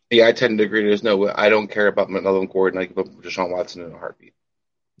 Yeah, I tend to agree. I don't care about Melvin Gordon. I give up Deshaun Watson in a heartbeat.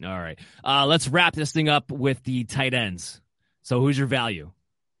 All right. Let's wrap this thing up with the tight ends. So who's your value?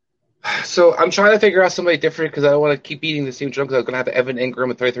 So I'm trying to figure out somebody different because I don't want to keep beating the same drum because I was going to have Evan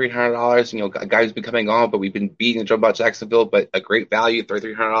Ingram at $3,300. A guy who's been coming on, but we've been beating the drum about Jacksonville, but a great value at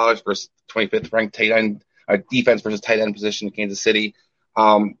 $3,300 versus 25th ranked tight end, defense versus tight end position in Kansas City. But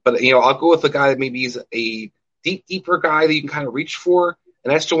I'll go with the guy that maybe is a deeper guy that you can kind of reach for,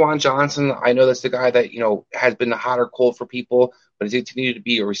 and that's Juwan Johnson. I know that's the guy that has been hot or cold for people, but he's continued to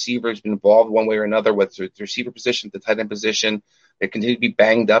be a receiver. He's been involved one way or another with the receiver position, the tight end position. They continue to be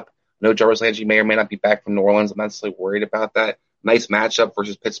banged up. No, Jarvis Landry may or may not be back from New Orleans. I'm not necessarily worried about that. Nice matchup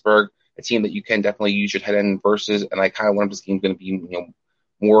versus Pittsburgh, a team that you can definitely use your tight end versus. And I kind of wonder if this game's going to be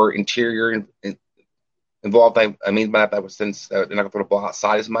more interior and involved. I mean by that since they're not going to throw the ball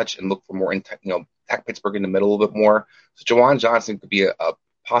outside as much and look for more attack Pittsburgh in the middle a little bit more. So Juwan Johnson could be a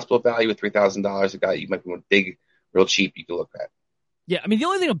possible value at $3,000. A guy you might be big, real cheap. You could look at. Yeah, I mean, the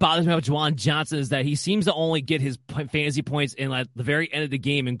only thing that bothers me about Juwan Johnson is that he seems to only get his fantasy points in like the very end of the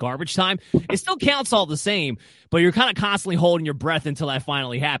game in garbage time. It still counts all the same, but you're kind of constantly holding your breath until that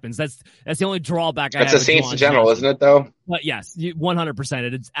finally happens. That's the only drawback I have. That's the Saints in general, isn't it, though? But yes,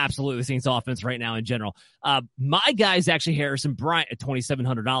 100%. It's absolutely the Saints offense right now in general. My guy is actually Harrison Bryant at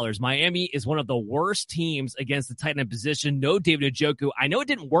 $2,700. Miami is one of the worst teams against the tight end position. No David Njoku. I know it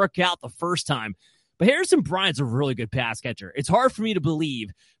didn't work out the first time, but Harrison Bryant's a really good pass catcher. It's hard for me to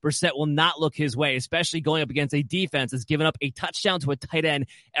believe Brissett will not look his way, especially going up against a defense that's given up a touchdown to a tight end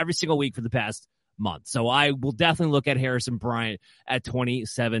every single week for the past month. So I will definitely look at Harrison Bryant at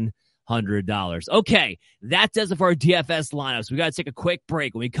 $2,700. Okay, that does it for our DFS lineups. We got to take a quick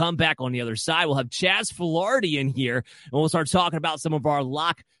break. When we come back on the other side, we'll have Chaz Filardi in here, and we'll start talking about some of our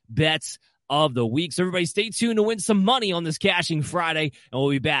lock bets of the week. So everybody stay tuned to win some money on this Cashing Friday, and we'll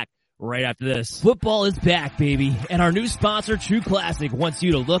be back right after this. Football is back, baby, and our new sponsor, True Classic, wants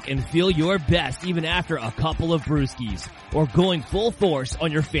you to look and feel your best even after a couple of brewskis or going full force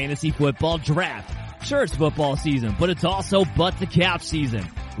on your fantasy football draft. Sure, it's football season, but it's also butt the couch season.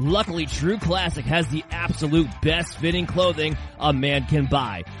 Luckily, True Classic has the absolute best fitting clothing a man can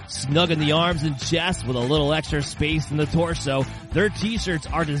buy. Snug in the arms and chest with a little extra space in the torso, their t-shirts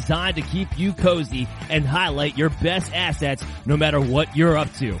are designed to keep you cozy and highlight your best assets no matter what you're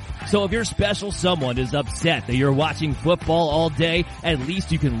up to. So if your special someone is upset that you're watching football all day, at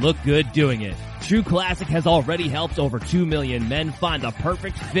least you can look good doing it. True Classic has already helped over 2 million men find the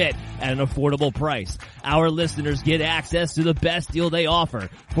perfect fit at an affordable price. Our listeners get access to the best deal they offer.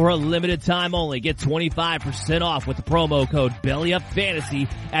 For a limited time only, get 25% off with the promo code BELLYUPFANTASY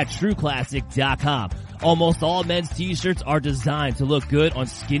at TrueClassic.com. Almost all men's t-shirts are designed to look good on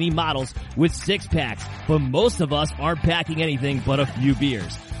skinny models with six-packs, but most of us aren't packing anything but a few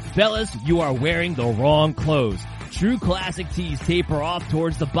beers. Fellas, you are wearing the wrong clothes. True Classic tees taper off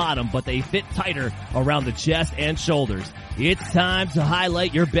towards the bottom, but they fit tighter around the chest and shoulders. It's time to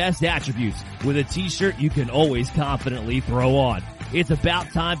highlight your best attributes with a t-shirt you can always confidently throw on. It's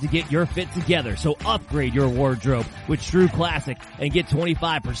about time to get your fit together, so upgrade your wardrobe with True Classic and get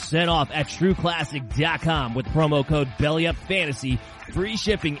 25% off at TrueClassic.com with promo code BELLYUPFANTASY. Free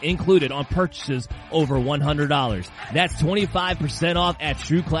shipping included on purchases over $100. That's 25% off at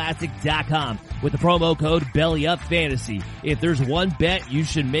TrueClassic.com with the promo code BELLYUPFANTASY. If there's one bet you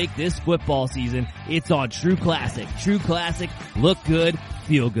should make this football season, it's on True Classic. True Classic, look good,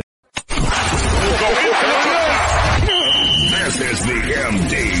 feel good. This is the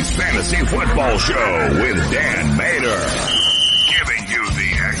MD's Fantasy Football Show with Dan Mater, giving you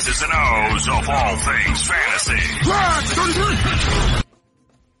the X's and O's of all things fantasy.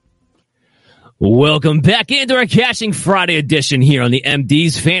 Welcome back into our Cashing Friday edition here on the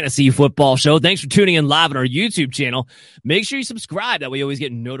MD's Fantasy Football Show. Thanks for tuning in live on our YouTube channel. Make sure you subscribe. That way you always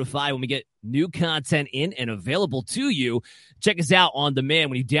get notified when we get new content in and available to you. Check us out on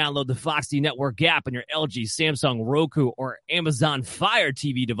demand when you download the Foxy Network app on your LG, Samsung, Roku, or Amazon Fire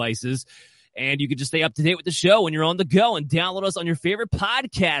TV devices. And you can just stay up to date with the show when you're on the go and download us on your favorite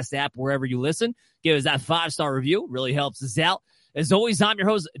podcast app wherever you listen. Give us that 5-star review. Really helps us out. As always, I'm your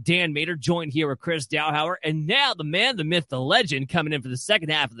host, Dan Mater, joined here with Chris Dowhauer. And now the man, the myth, the legend, coming in for the second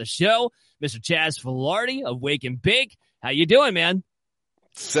half of the show, Mr. Chaz Filardi of Wake and Bake. How you doing, man?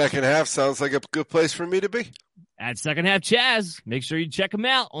 Second half sounds like a good place for me to be. At Second Half Chaz. Make sure you check him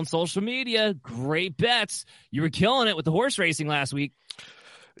out on social media. Great bets. You were killing it with the horse racing last week.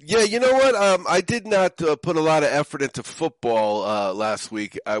 Yeah, you know what? I did not put a lot of effort into football last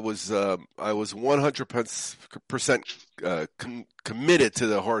week. I was 100% committed to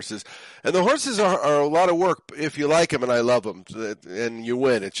the horses, and the horses are a lot of work if you like them, and I love them, and you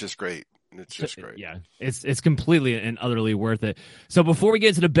win. It's just great. It's just great. Yeah, it's completely and utterly worth it. So before we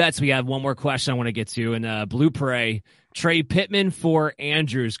get to the bets, we have one more question I want to get to, and Blue Parade, trade Pittman for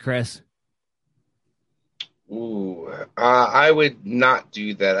Andrews, Chris. Ooh, I would not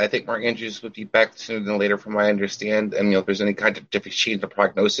do that. I think Mark Andrews would be back sooner than later, from what I understand. And, if there's any kind of different change in the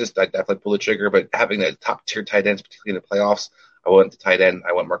prognosis, I'd definitely pull the trigger. But having a top-tier tight ends, particularly in the playoffs, I want the tight end.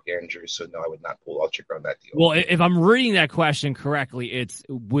 I want Mark Andrews. So, no, I would not pull the trigger on that deal. Well, if I'm reading that question correctly, I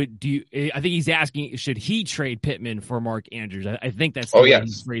think he's asking, should he trade Pittman for Mark Andrews? I think that's the way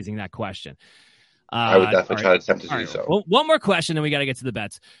he's phrasing that question. I would definitely try to attempt to do so. Well, one more question, then we got to get to the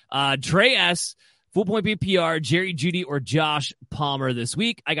bets. Trey S., full point PPR, Jerry Jeudy or Josh Palmer this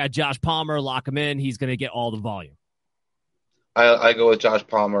week. I got Josh Palmer. Lock him in. He's going to get all the volume. I go with Josh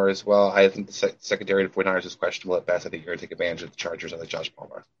Palmer as well. I think the secondary of the 49ers is questionable at best. I think you're going to take advantage of the Chargers. I like Josh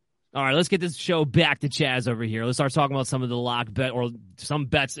Palmer. All right, let's get this show back to Chaz over here. Let's start talking about some of the lock bet or some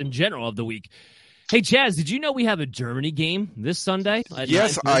bets in general of the week. Hey, Chaz, did you know we have a Germany game this Sunday?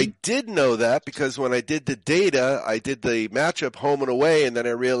 Yes, I did know that because when I did the data, I did the matchup home and away, and then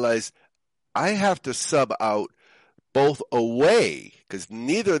I realized I have to sub out both away because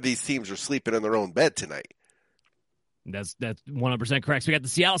neither of these teams are sleeping in their own bed tonight. That's 100% correct. So we got the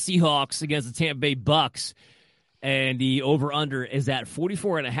Seattle Seahawks against the Tampa Bay Bucks, and the over-under is at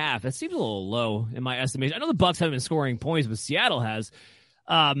 44.5. That seems a little low in my estimation. I know the Bucks haven't been scoring points, but Seattle has.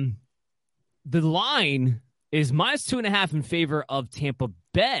 The line is -2.5 in favor of Tampa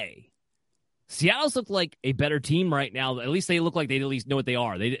Bay. Seattle's look like a better team right now. At least they look like they at least know what they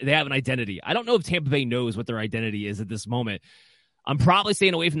are. They have an identity. I don't know if Tampa Bay knows what their identity is at this moment. I'm probably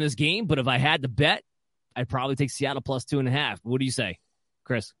staying away from this game, but if I had to bet, I'd probably take Seattle +2.5. What do you say,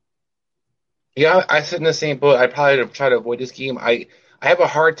 Chris? Yeah, I sit in the same boat. I'd probably try to avoid this game. I have a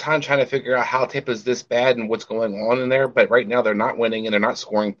hard time trying to figure out how Tampa's this bad and what's going on in there. But right now they're not winning and they're not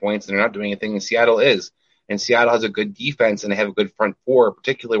scoring points and they're not doing anything. And Seattle is. And Seattle has a good defense and they have a good front four,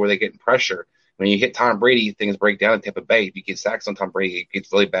 particularly where they get in pressure. When you hit Tom Brady, things break down in Tampa Bay. If you get sacks on Tom Brady, it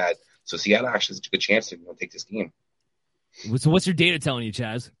gets really bad. So Seattle actually has a good chance to take this game. So what's your data telling you,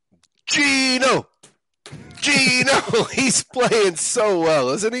 Chaz? Gino, he's playing so well,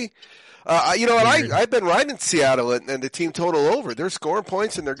 isn't he? You know what? I've been riding Seattle and the team total over. They're scoring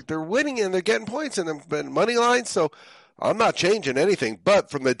points and they're winning and they're getting points and they've been money lines. So I'm not changing anything.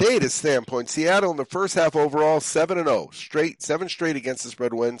 But from the data standpoint, Seattle in the first half overall 7-0, 7 straight against the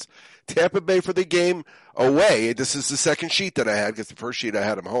spread wins. Tampa Bay for the game away. This is the second sheet that I had because the first sheet I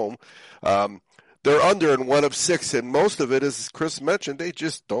had them home. They're under in 1 of 6, and most of it, as Chris mentioned, they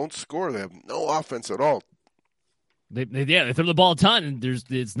just don't score. They have no offense at all. They throw the ball a ton, and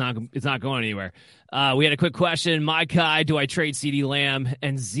it's not going anywhere. We had a quick question. My Kai, do I trade CeeDee Lamb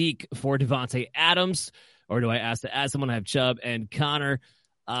and Zeke for Devontae Adams, or do I ask to add someone to have Chubb and Connor?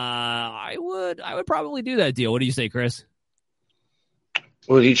 I would probably do that deal. What do you say, Chris?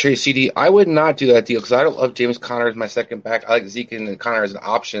 Would you trade CD? I would not do that deal because I don't love James Conner as my second back. I like Zeke and Connor as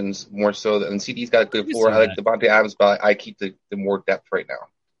options more so than CD's got a good floor. I like Devontae Adams, but I keep the more depth right now.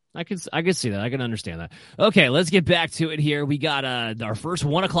 I can see that. I can understand that. Okay, let's get back to it here. We got our first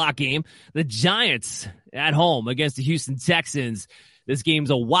 1:00 game. The Giants at home against the Houston Texans. This game's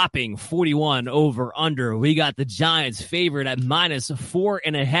a whopping 41 over under. We got the Giants favored at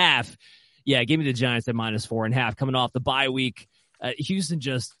 -4.5. Yeah, give me the Giants at -4.5 coming off the bye week. Houston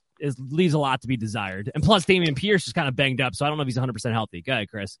just leaves a lot to be desired. And plus, Dameon Pierce is kind of banged up, so I don't know if he's 100% healthy. Go ahead,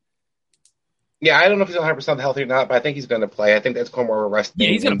 Chris. Yeah, I don't know if he's 100% healthy or not, but I think he's going to play. I think that's more of a rest thing.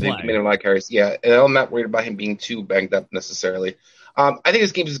 Yeah, he's going to play. A lot of carries. Yeah, and I'm not worried about him being too banged up necessarily. I think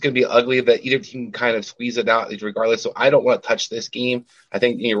this game is going to be ugly, that either team can kind of squeeze it out regardless, so I don't want to touch this game. I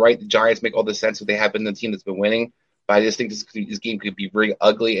think you're right. The Giants make all the sense that they have been the team that's been winning, but I just think this game could be very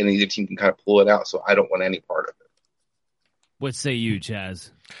ugly, and either team can kind of pull it out, so I don't want any part of it. What say you,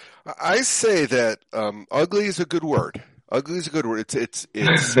 Chaz? I say that ugly is a good word. Ugly is a good word.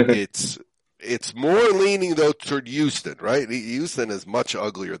 It's more leaning though toward Houston, right? Houston is much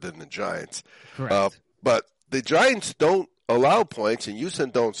uglier than the Giants. Correct. But the Giants don't allow points and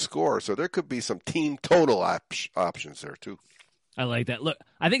Houston don't score, so there could be some team total options there too. I like that. Look,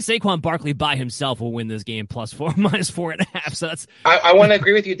 I think Saquon Barkley by himself will win this game -4.5. So that's. I want to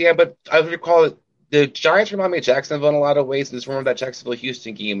agree with you, Dan, but I recall it. The Giants remind me of Jacksonville in a lot of ways. Just remember that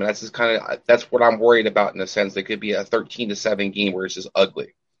Jacksonville-Houston game, and that's just that's what I'm worried about in a sense. It could be a 13-7 game where it's just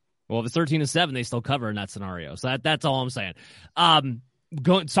ugly. Well, if it's 13-7, they still cover in that scenario. So that's all I'm saying. Talking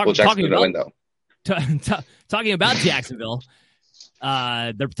about Jacksonville,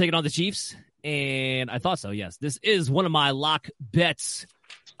 they're taking on the Chiefs, and I thought so. Yes, this is one of my lock bets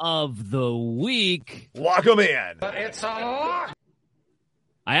of the week. Lock them in. It's a lock.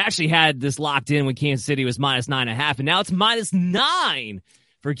 I actually had this locked in when Kansas City was -9.5, and now it's -9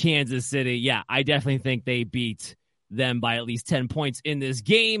 for Kansas City. Yeah, I definitely think they beat them by at least 10 points in this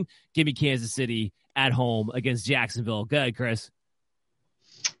game. Give me Kansas City at home against Jacksonville. Go ahead, Chris.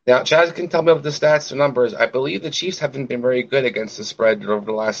 Now, Chaz can tell me about the stats or numbers. I believe the Chiefs haven't been very good against the spread over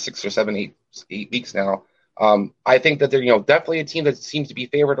the last 6 or 7, 8 weeks now. I think that they're definitely a team that seems to be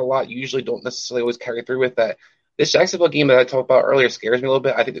favored a lot. You usually don't necessarily always carry through with that. This Jacksonville game that I talked about earlier scares me a little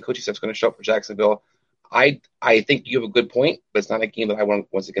bit. I think the coaching staff's going to show up for Jacksonville. I think you have a good point, but it's not a game that I don't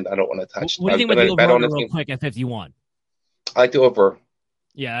want to touch. What do you think about the over real quick at 51? I like the over.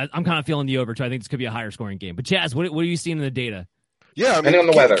 Yeah, I'm kind of feeling the over, too. I think this could be a higher scoring game. But, Chaz, what are you seeing in the data? Yeah, I mean, on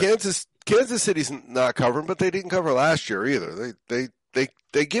the weather. Kansas City's not covering, but they didn't cover last year either.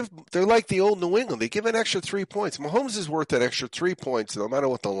 They're like the old New England. They give an extra 3 points. Mahomes is worth that extra 3 points no matter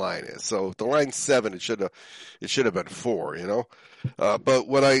what the line is. So if the line's 7, it should have been 4, But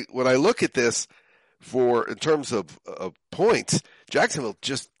when I look at this, in terms of points, Jacksonville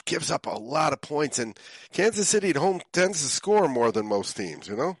just gives up a lot of points, and Kansas City at home tends to score more than most teams,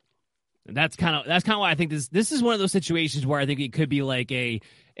 you know? That's kind of why I think this is one of those situations where I think it could be like a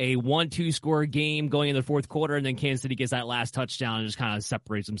 1-2 score game going in the fourth quarter, and then Kansas City gets that last touchdown and just kind of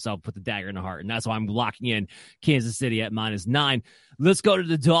separates himself, put the dagger in the heart. And that's why I'm locking in Kansas City at -9. Let's go to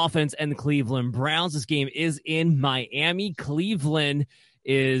the Dolphins and the Cleveland Browns. This game is in Miami. Cleveland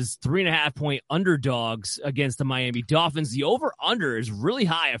is 3.5-point underdogs against the Miami Dolphins. The over-under is really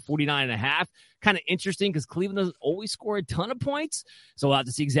high at 49.5. Kind of interesting because Cleveland doesn't always score a ton of points. So we'll have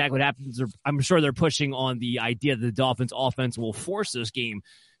to see exactly what happens. I'm sure they're pushing on the idea that the Dolphins offense will force this game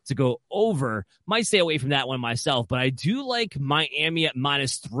to go over. Might stay away from that one myself, but I do like Miami at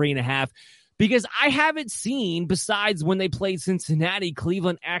 -3.5 because I haven't seen, besides when they played Cincinnati,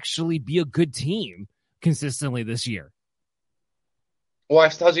 Cleveland actually be a good team consistently this year. Well,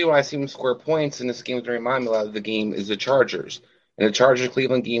 I've told you when I see them score points in this game to remind me a lot of the game is the Chargers. And the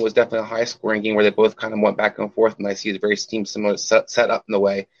Chargers-Cleveland game was definitely a high-scoring game where they both kind of went back and forth, and I see the very team similar set up in the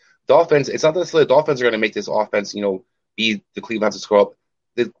way. Dolphins, it's not necessarily the Dolphins are going to make this offense, be the Cleveland to score up.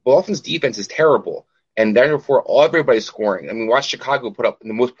 The Dolphins' defense is terrible, and therefore everybody's scoring. I mean, watch Chicago put up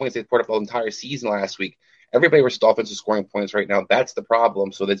the most points they put up the entire season last week. Everybody versus Dolphins is scoring points right now. That's the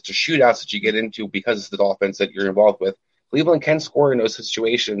problem. So that's the shootouts that you get into because it's the Dolphins that you're involved with. Cleveland can score in those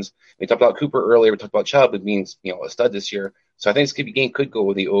situations. We talked about Cooper earlier. We talked about Chubb. It means, a stud this year. So I think this game could go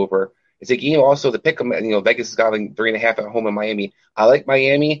with the over. It's a game also to pick them. Vegas has got 3.5 at home in Miami. I like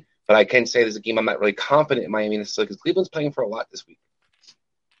Miami, but I can say there's a game I'm not really confident in Miami necessarily because Cleveland's playing for a lot this week.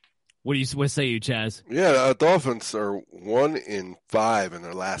 What say you, Chaz? Yeah, Dolphins are 1-5 in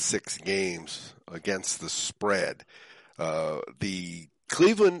their last 6 games against the spread. The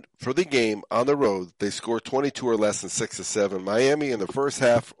Cleveland, for the game on the road, they score 22 or less in 6 of 7. Miami in the first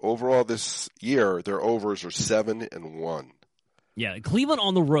half overall this year, their overs are 7-1. Yeah, Cleveland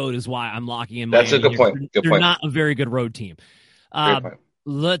on the road is why I'm locking in Miami. That's a good point. They're not a very good road team.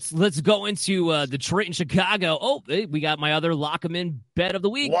 Let's go into Detroit and Chicago. Oh, we got my other lock 'em in bet of the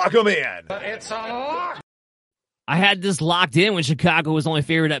week. Lock 'em in. It's a lock. I had this locked in when Chicago was only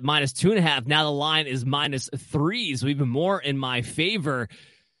favored at -2.5. Now the line is -3, so even more in my favor.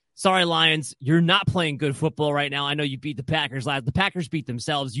 Sorry, Lions, you're not playing good football right now. I know you beat the Packers last. The Packers beat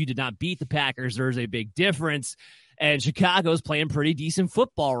themselves. You did not beat the Packers. There's a big difference. And Chicago's playing pretty decent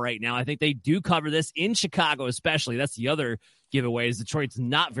football right now. I think they do cover this in Chicago especially. That's the other giveaway is Detroit's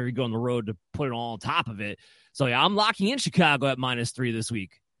not very good on the road to put it all on top of it. So, yeah, I'm locking in Chicago at -3 this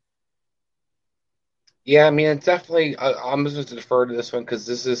week. Yeah, I mean, it's definitely I'm just going to defer to this one because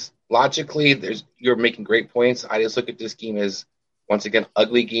this is logically you're making great points. I just look at this game as, once again,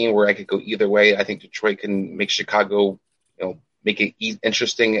 ugly game where I could go either way. I think Detroit can make Chicago, make it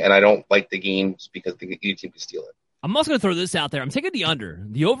interesting, and I don't like the games because I think either team can steal it. I'm also going to throw this out there. I'm taking the under.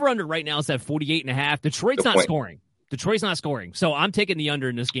 The over-under right now is at 48.5. Detroit's not scoring. Detroit's not scoring. So I'm taking the under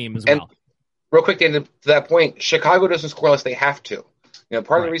in this game as well. Real quick, Dan, to that point, Chicago doesn't score unless they have to.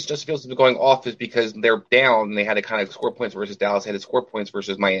 Part of the reason Justin Fields has been going off is because they're down and they had to kind of score points versus Dallas, had to score points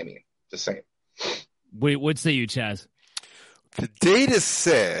versus Miami. Just saying. Wait, what say you, Chaz? The data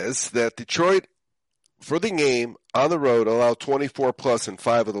says that Detroit, for the game on the road, allowed 24 plus in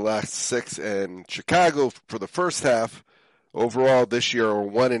 5 of the last 6, and Chicago for the first half overall this year are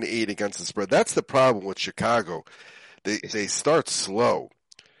 1-8 against the spread. That's the problem with Chicago. They start slow.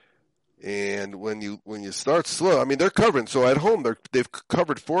 And when you start slow, I mean, they're covering. So at home, they've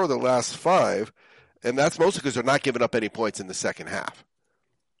covered 4 of the last 5, and that's mostly because they're not giving up any points in the second half.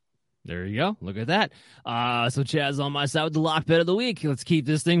 There you go. Look at that. So Chaz on my side with the lock bet of the week. Let's keep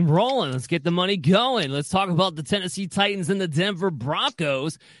this thing rolling. Let's get the money going. Let's talk about the Tennessee Titans and the Denver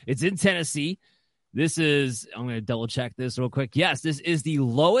Broncos. It's in Tennessee. This is, I'm going to double check this real quick. Yes, this is the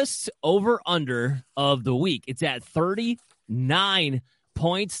lowest over-under of the week. It's at 39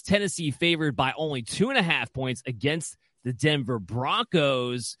 points. Tennessee favored by only 2.5 points against the Denver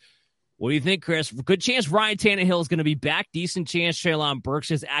Broncos. What do you think, Chris? Good chance Ryan Tannehill is going to be back. Decent chance Treylon Burks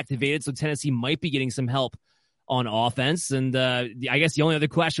is activated, so Tennessee might be getting some help on offense. And I guess the only other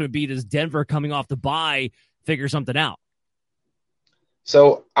question would be, does Denver coming off the bye figure something out?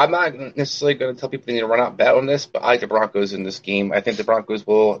 So I'm not necessarily going to tell people they need to run out bet on this, but I like the Broncos in this game. I think the Broncos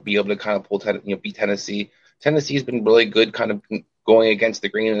will be able to kind of beat Tennessee. Tennessee's been really good kind of going against the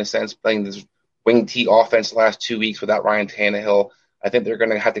green in a sense, playing this wing T offense the last 2 weeks without Ryan Tannehill. I think they're going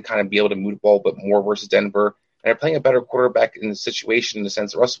to have to kind of be able to move the ball a bit more versus Denver. And they're playing a better quarterback in the situation in the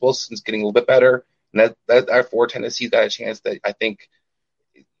sense that Russell Wilson's getting a little bit better. And that for Tennessee's got a chance that I think,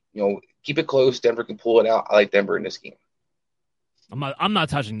 keep it close. Denver can pull it out. I like Denver in this game. I'm not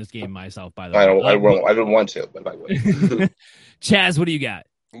touching this game myself, by the way. I don't want to, but I would. Chaz, what do you got?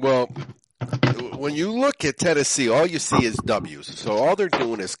 Well, when you look at Tennessee, all you see is W's. So all they're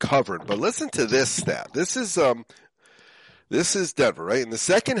doing is covering. But listen to this stat. This is Denver, right? In the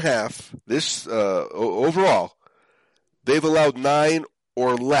second half, overall, they've allowed 9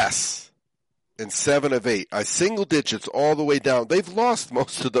 or less in 7 of 8. Single digits all the way down. They've lost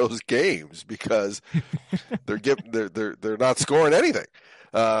most of those games because they're not scoring anything.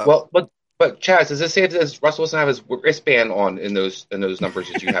 But Chaz, does this say does Russell Wilson have his wristband on in those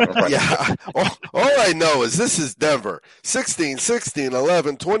numbers that you have in front of you? Yeah. All I know is this is Denver. 16, 16,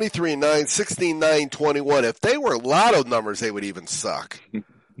 11, 23, 9, 16, 9, 21. If they were lotto numbers, they would even suck.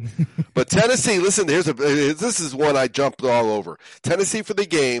 But Tennessee, listen, this is one I jumped all over. Tennessee for the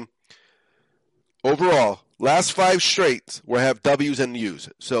game, overall, last 5 straights will have W's and U's.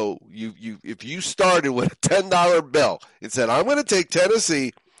 So if you started with a $10 bill and said, I'm going to take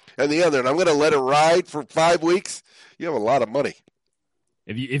Tennessee and the other, and I'm going to let it ride for 5 weeks, you have a lot of money.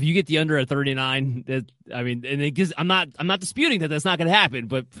 If you get the under at 39, I'm not disputing that that's not going to happen,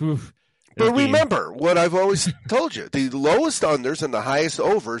 but. But remember what I've always told you: the lowest unders and the highest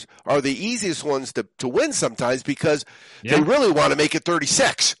overs are the easiest ones to win sometimes because they really want to make it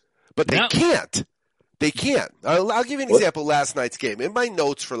 36, but they can't. They can't. I'll give you an example. Last night's game. In my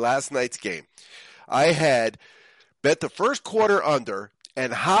notes for last night's game, I had bet the first quarter under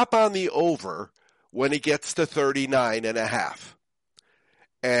and hop on the over when it gets to 39.5.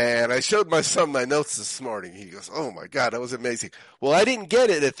 And I showed my son my notes this morning. He goes, oh, my God, that was amazing. Well, I didn't get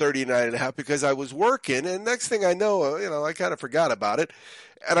it at 39.5 because I was working. And next thing I know, I kind of forgot about it.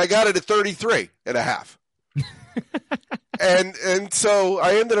 And I got it at 33.5. And so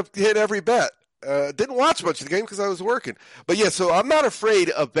I ended up hitting every bet. Didn't watch much of the game because I was working. But, yeah, so I'm not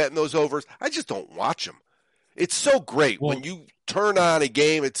afraid of betting those overs. I just don't watch them. It's so great when you turn on a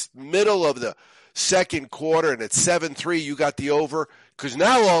game, it's middle of the second quarter, and it's 7-3, you got the over. Because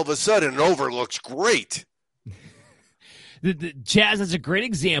now all of a sudden an over looks great. Chaz, that's a great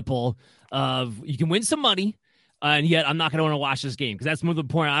example of you can win some money, and yet I'm not going to want to watch this game because that's the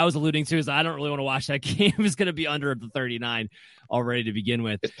point I was alluding to is I don't really want to watch that game. It's going to be under the 39 already to begin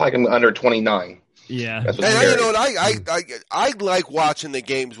with. It's probably going to be under 29. Yeah. And you know what? I like watching the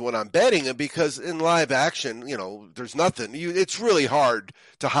games when I'm betting them because in live action, there's nothing. It's really hard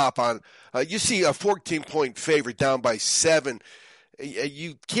to hop on. You see a 14-point favorite down by 7.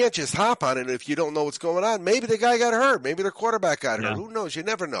 You can't just hop on it if you don't know what's going on. Maybe the guy got hurt. Maybe their quarterback got hurt. Who knows? You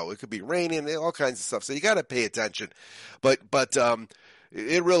never know. It could be raining, all kinds of stuff. So you got to pay attention. But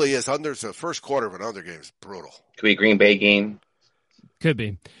it really is. Under's the first quarter of an under game is brutal. Could be a Green Bay game. Could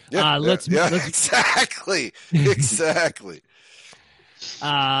be. Let's exactly.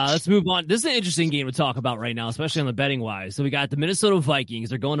 Let's move on. This is an interesting game to talk about right now, especially on the betting wise. So we got the Minnesota Vikings.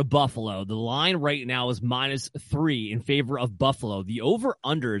 They're going to Buffalo. The line right now is -3 in favor of Buffalo. The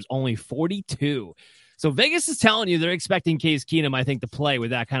over-under is only 42. So Vegas is telling you they're expecting Case Keenum, I think, to play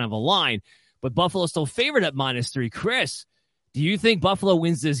with that kind of a line. But Buffalo's still favored at -3. Chris, do you think Buffalo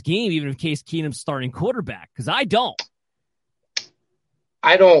wins this game even if Case Keenum's starting quarterback? Because I don't.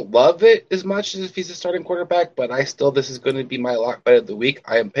 I don't love it as much as if he's a starting quarterback, but this is going to be my lock bet of the week.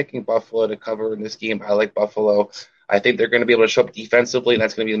 I am picking Buffalo to cover in this game. I like Buffalo. I think they're going to be able to show up defensively, and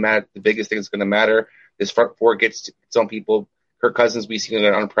that's going to be the biggest thing that's going to matter. This front four gets to some people. Kirk Cousins, we've seen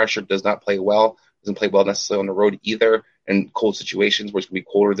it under pressure, does not play well. Doesn't play well necessarily on the road either in cold situations where it's going to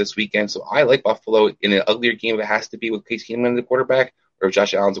be colder this weekend. So I like Buffalo in an uglier game if it has to be with Case Keenum the quarterback or if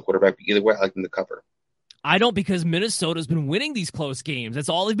Josh Allen's the quarterback. But either way, I like them to cover. I don't because Minnesota's been winning these close games. That's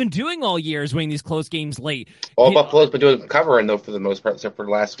all they've been doing all year is winning these close games late. Buffalo's been doing covering, though, for the most part, except for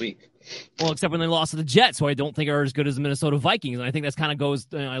last week. Well, except when they lost to the Jets, who I don't think are as good as the Minnesota Vikings. And I think that's kind of goes,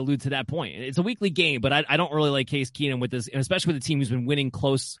 I allude to that point. It's a weekly game, but I don't really like Case Keenum with this, and especially with a team who's been winning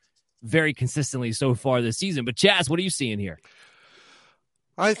close very consistently so far this season. But, Chaz, what are you seeing here?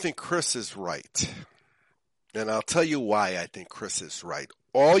 I think Chris is right. And I'll tell you why I think Chris is right.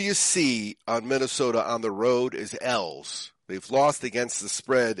 All you see on Minnesota on the road is L's. They've lost against the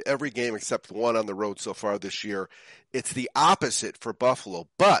spread every game except one on the road so far this year. It's the opposite for Buffalo.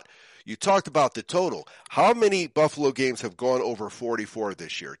 But you talked about the total. How many Buffalo games have gone over 44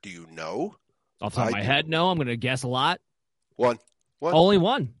 this year? Do you know? Off the top of my head, no. I'm going to guess a lot. One. Only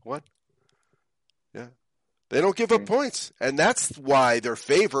one. One. Yeah. They don't give up points. And that's why they're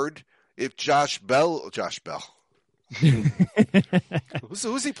favored if Josh Bell.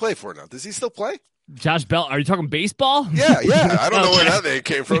 Who's he play for now? Does he still play? Josh Bell. Are you talking baseball? Yeah. I don't know where that name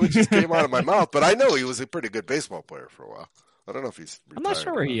came from. It just came out of my mouth. But I know he was a pretty good baseball player for a while. I don't know if he's retired. I'm not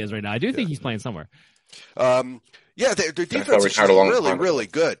sure where he is right now. I do think he's playing somewhere. Yeah, their defense is really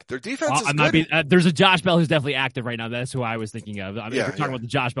good. Their defense is good. There's a Josh Bell who's definitely active right now. That's who I was thinking of. I mean, if we're talking about the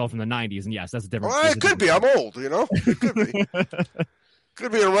Josh Bell from the 90s, and yes, that's a different. Well, it could be. I'm old, It could be.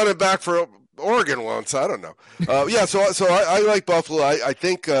 Could be a running back for Oregon once. I don't know. So I like Buffalo. I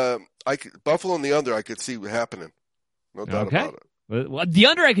think Buffalo and the under I could see happening. No doubt about it. Well, the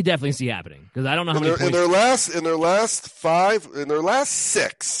under I could definitely see happening because I don't know how many points. In their last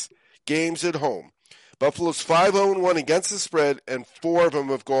 6 games at home, Buffalo's 5-0-1 against the spread, and 4 of them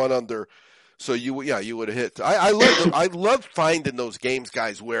have gone under. So you would have hit. I love finding those games,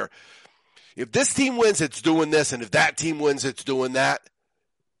 guys, where if this team wins, it's doing this, and if that team wins, it's doing that.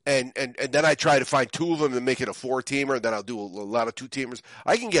 And then I try to find 2 of them and make it a 4-teamer, and then I'll do a lot of 2-teamers.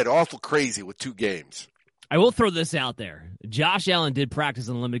 I can get awful crazy with 2 games. I will throw this out there. Josh Allen did practice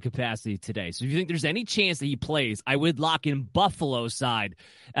in limited capacity today. So if you think there's any chance that he plays, I would lock in Buffalo's side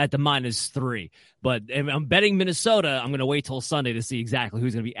at the -3. But if I'm betting Minnesota, I'm going to wait till Sunday to see exactly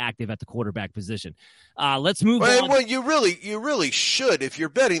who's going to be active at the quarterback position. Let's move on. Well, you really should. If you're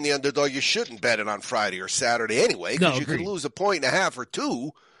betting the underdog, you shouldn't bet it on Friday or Saturday anyway, because you could lose 1.5 or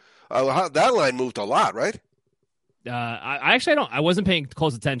 2. That line moved a lot, right? I wasn't paying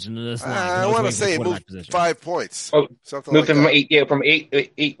close attention to this line. I want to say it moved 5 points. Oh, something moved like from that. 8. Yeah, from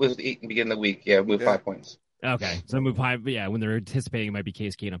 8 was 8 in the beginning of the week. Yeah, moved 5 points. Okay, so move 5. Yeah, when they're anticipating it might be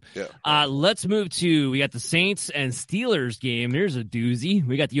Case Keenum. Yeah. Let's move to we got the Saints and Steelers game. There's a doozy.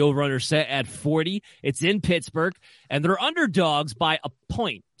 We got the over/under set at 40. It's in Pittsburgh, and they're underdogs by a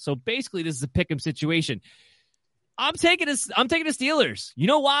point. So basically, this is a pick'em situation. I'm taking the Steelers. You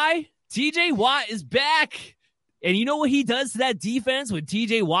know why? TJ Watt is back. And you know what he does to that defense when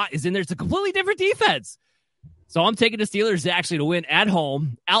TJ Watt is in there? It's a completely different defense. So I'm taking the Steelers actually to win at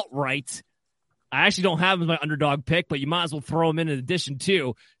home, outright. I actually don't have them as my underdog pick, but you might as well throw them in addition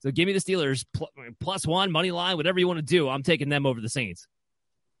too. So give me the Steelers +1, money line, whatever you want to do. I'm taking them over the Saints.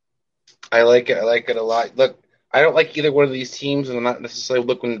 I like it. I like it a lot. Look, I don't like either one of these teams, and I'm not necessarily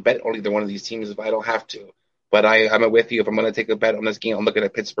looking to bet on either one of these teams if I don't have to. But I'm with you. If I'm going to take a bet on this game, I'm looking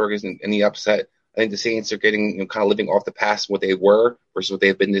at Pittsburgh in the upset. I think the Saints are getting kind of living off the past what they were versus what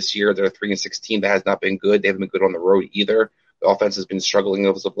they've been this year. They're a 3-16 that has not been good. They haven't been good on the road either. The offense has been struggling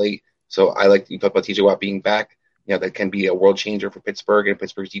as of late. So I like you talk about TJ Watt being back. That can be a world changer for Pittsburgh, and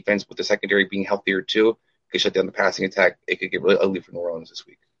Pittsburgh's defense with the secondary being healthier too could shut down the passing attack. It could get really ugly for New Orleans this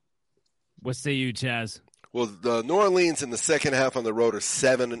week. What say you, Chaz? Well, the New Orleans in the second half on the road are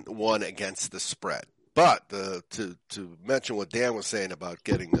 7-1 against the spread. But to mention what Dan was saying about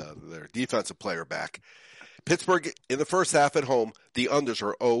getting their defensive player back, Pittsburgh in the first half at home, the unders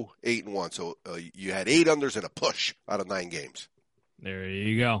are 0-8-1. So you had 8 unders and a push out of 9 games. There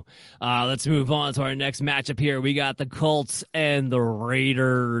you go. Let's move on to our next matchup here. We got the Colts and the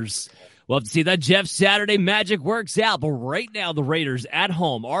Raiders. We'll have to see that Jeff Saturday magic works out. But right now, the Raiders at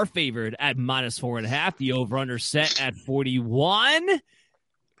home are favored at -4.5. The over-under set at 41.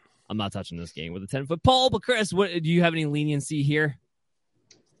 I'm not touching this game with a 10-foot pole. But, Chris, do you have any leniency here?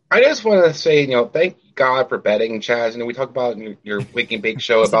 I just want to say, thank God for betting, Chaz. We talk about your Wake and Bake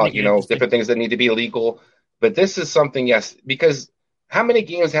show about, different things that need to be illegal. But this is something, yes, because how many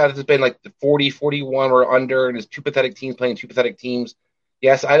games have this been like the 40, 41 or under, and there's 2 pathetic teams playing 2 pathetic teams?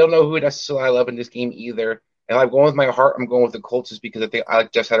 Yes, I don't know who necessarily I love in this game either. And I'm going with my heart. I'm going with the Colts just because I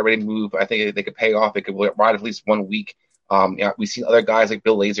like Jeff Saturday move. I think they could pay off. It could ride at least 1 week. We've seen other guys like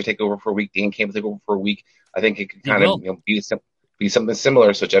Bill Lazor take over for a week. Dan Campbell take over for a week. I think it could kind of be something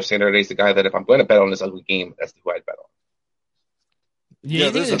similar. So Jeff Saturday is the guy that if I'm going to bet on this ugly game, that's who I'd bet on.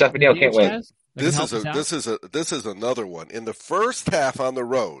 Jeff McNeil can't win. This is another one. In the first half on the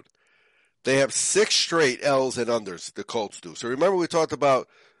road, they have 6 straight L's and unders. The Colts do. So remember we talked about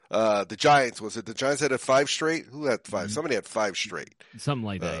the Giants. Was it the Giants that had 5 straight? Who had 5? Mm-hmm. Somebody had 5 straight. Something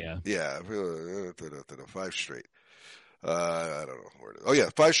like that. Yeah. 5 straight. I don't know where it is. Oh yeah,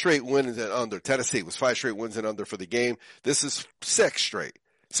 5 straight wins and under. Tennessee was 5 straight wins and under for the game. This is 6 straight.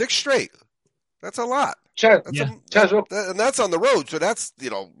 6 straight. That's a lot. And that's on the road. So that's I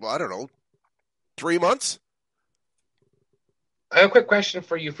don't know, 3 months. I have a quick question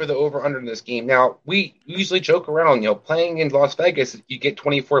for you for the over-under in this game. Now, we usually joke around, playing in Las Vegas, you get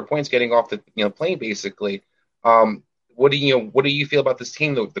 24 points getting off the plane, basically. What do you feel about this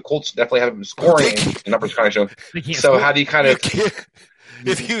team? The Colts definitely haven't been scoring. The numbers kind of show. So how do you kind of?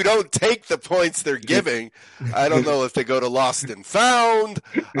 If you don't take the points they're giving, I don't know if they go to lost and found.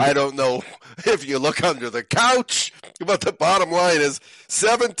 I don't know if you look under the couch. But the bottom line is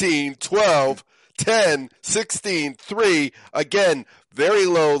 17, 12, 10, 16, 3. Again, very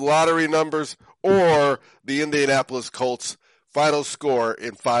low lottery numbers, or the Indianapolis Colts final score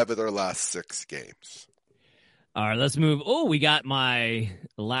in 5 of their last 6 games. All right, let's move. Oh, we got my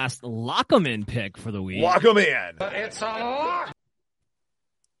last lock-em-in pick for the week. Lock 'em in. It's a lock.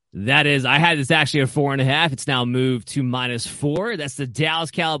 That is, I had this actually at 4.5. It's now moved to -4. That's the Dallas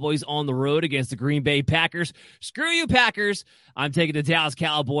Cowboys on the road against the Green Bay Packers. Screw you, Packers. I'm taking the Dallas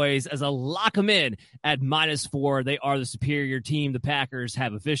Cowboys as a lock 'em in at -4. They are the superior team. The Packers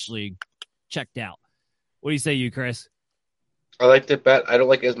have officially checked out. What do you say, Chris? I like the bet. I don't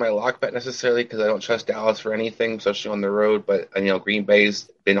like it as my lock bet necessarily because I don't trust Dallas for anything, especially on the road. But, Green Bay's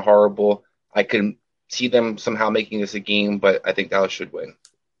been horrible. I could see them somehow making this a game, but I think Dallas should win.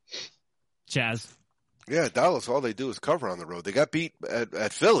 Chaz. Yeah, Dallas, all they do is cover on the road. They got beat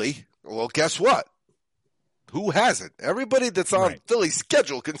at Philly. Well, guess what? Who hasn't? Everybody that's on Philly's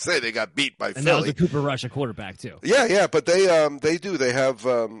schedule can say they got beat by Philly. And that was a Cooper Rush, a quarterback, too. Yeah, but they do. They have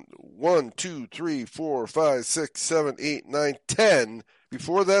 1, 2, 3, 4, 5, 6, 7, 8, 9, 10.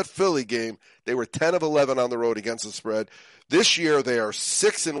 Before that Philly game, they were 10 of 11 on the road against the spread. This year, they are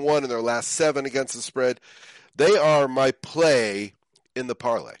 6-1 in their last 7 against the spread. They are my play in the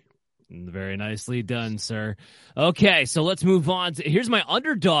parlay. Very nicely done, sir. Okay, so let's move on. Here's my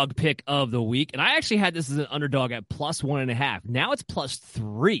underdog pick of the week, and I actually had this as an underdog at +1.5. Now it's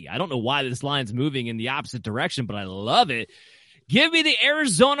 +3. I don't know why this line's moving in the opposite direction, but I love it. Give me the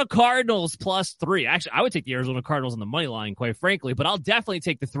Arizona Cardinals +3. Actually, I would take the Arizona Cardinals on the money line, quite frankly, but I'll definitely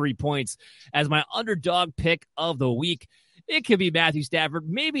take the 3 points as my underdog pick of the week. It could be Matthew Stafford.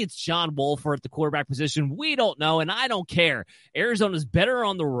 Maybe it's John Wolford at the quarterback position. We don't know, and I don't care. Arizona's better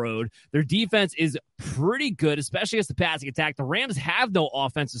on the road. Their defense is pretty good, especially against the passing attack. The Rams have no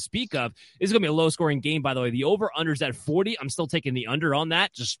offense to speak of. This is going to be a low-scoring game, by the way. The over-under's at 40. I'm still taking the under on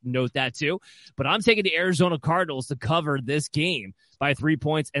that. Just note that, too. But I'm taking the Arizona Cardinals to cover this game by 3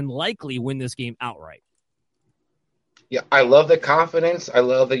 points and likely win this game outright. Yeah, I love the confidence. I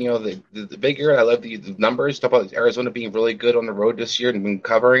love the vigor. I love the numbers. Talk about Arizona being really good on the road this year and been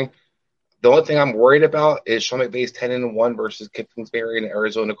covering. The only thing I'm worried about is Sean McVay's 10-1 versus Kingsbury and the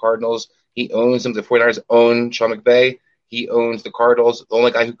Arizona Cardinals. He owns them. The 49ers own Sean McVay. He owns the Cardinals. The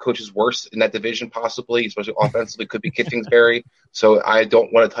only guy who coaches worse in that division, possibly, especially offensively, could be Kingsbury. So I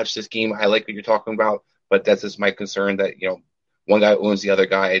don't want to touch this game. I like what you're talking about, but that's just my concern that one guy owns the other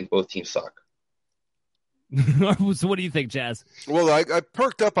guy and both teams suck. So what do you think, Jazz? Well, I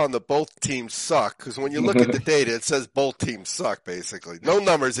perked up on the both teams suck because when you look at the data, it says both teams suck, basically. No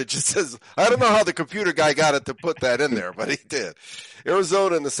numbers. It just says – I don't know how the computer guy got it to put that in there, but he did.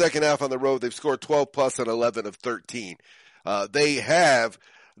 Arizona in the second half on the road, they've scored 12-plus and 11 of 13. They have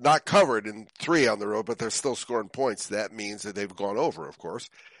not covered in 3 on the road, but they're still scoring points. That means that they've gone over, of course.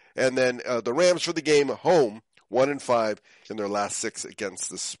 And then the Rams for the game home, 1-5 in their last 6 against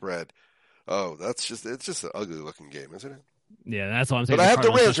the spread. Oh, it's just an ugly looking game, isn't it? Yeah, that's what I'm saying. But I have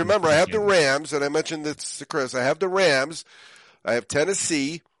the Rams. Remember, I have the Rams, and I mentioned this to Chris. I have the Rams. I have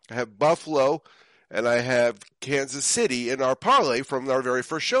Tennessee. I have Buffalo, and I have Kansas City in our parlay from our very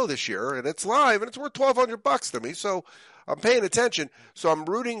first show this year, and it's live, and it's worth $1,200 to me. So I'm paying attention. So I'm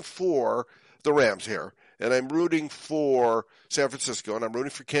rooting for the Rams here, and I'm rooting for San Francisco, and I'm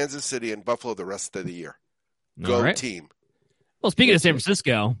rooting for Kansas City and Buffalo the rest of the year. Go team. Well, speaking of San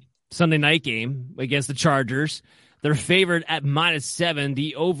Francisco, Sunday night game against the Chargers. They're favored at -7.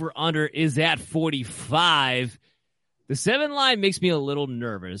 The over-under is at 45. The 7 line makes me a little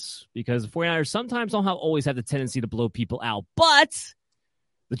nervous because the 49ers sometimes don't always have the tendency to blow people out. But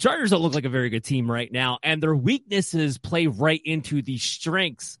the Chargers don't look like a very good team right now, and their weaknesses play right into the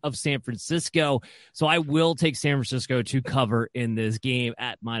strengths of San Francisco. So I will take San Francisco to cover in this game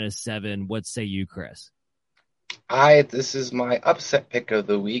at -7. What say you, Chris? This is my upset pick of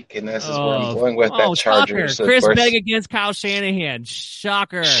the week, and this is where I'm going with that Chargers. Shocker. Chris betting against Kyle Shanahan.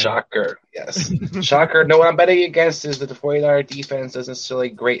 Shocker. Yes. Shocker. No, what I'm betting against is that the 49er defense isn't necessarily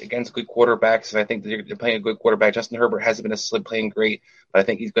great against good quarterbacks, and I think they're playing a good quarterback. Justin Herbert hasn't been necessarily playing great, but I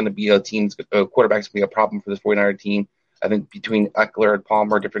think he's going to be quarterback's going to be a problem for this 49er team. I think between Eckler and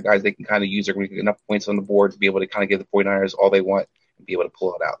Palmer, different guys they can kind of use, are going to get enough points on the board to be able to kind of give the 49ers all they want and be able to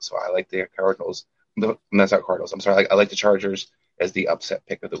pull it out. So I like the Cardinals. That's not Cardinals. I'm sorry. I like the Chargers as the upset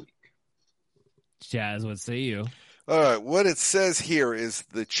pick of the week. Jazz, what say you? All right. What it says here is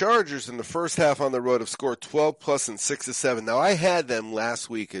the Chargers in the first half on the road have scored 12-plus and 6-7. Now, I had them last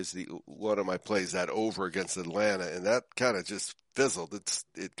week as one of my plays, that over against Atlanta, and that kind of just fizzled.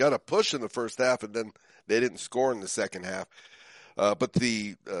 It got a push in the first half, and then they didn't score in the second half. But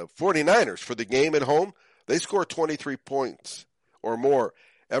the 49ers, for the game at home, they scored 23 points or more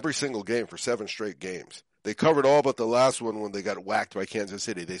every single game for 7 straight games. They covered all but the last one when they got whacked by Kansas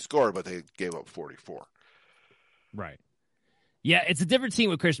City. They scored, but they gave up 44. Right. Yeah, it's a different team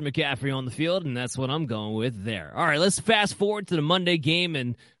with Christian McCaffrey on the field, and that's what I'm going with there. All right, let's fast forward to the Monday game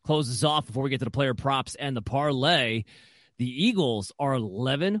and close this off before we get to the player props and the parlay. The Eagles are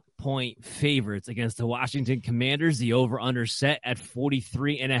 11-point favorites against the Washington Commanders. The over-under set at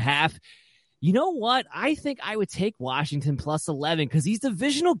 43.5. You know what? I think I would take Washington plus 11 because these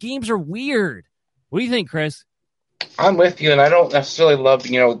divisional games are weird. What do you think, Chris? I'm with you, and I don't necessarily love,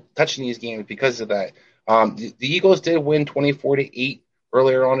 touching these games because of that. The Eagles did win 24-8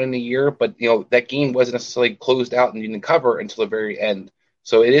 earlier on in the year, but that game wasn't necessarily closed out and didn't cover until the very end.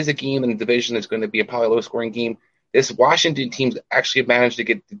 So it is a game in the division that's going to be a probably low-scoring game. This Washington team's actually managed to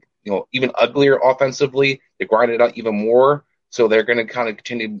get even uglier offensively. They grinded it out even more, so they're going to kind of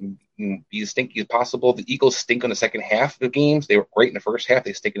continue to be as stinky as possible. The Eagles stink on the second half of the games. They were great in the first half.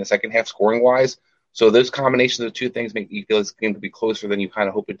 They stink in the second half scoring-wise. So those combinations of the two things make me feel this game could be closer than you kind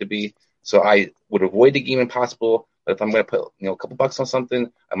of hope it to be. So I would avoid the game if possible. But if I'm going to put a couple bucks on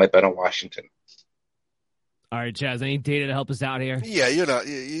something, I might bet on Washington. All right, Chaz, any data to help us out here? Yeah, you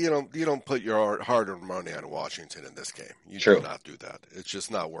don't put your hard-earned money on Washington in this game. You True. do not do that. It's just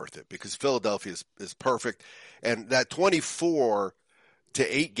not worth it because Philadelphia is perfect. And that 24-8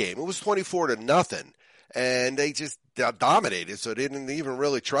 game, it was 24-0, and they just dominated. So they didn't even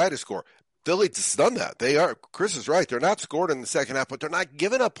really try to score. Philly just done that. Chris is right. They're not scoring in the second half, but they're not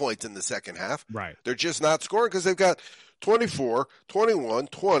giving up points in the second half. Right. They're just not scoring because they've got 24, 21,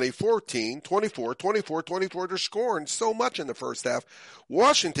 20, 14, 24, 24, 24. They're scoring so much in the first half.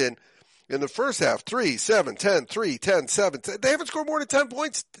 Washington, in the first half, 3, 7, 10, 3, 10, 7. They haven't scored more than 10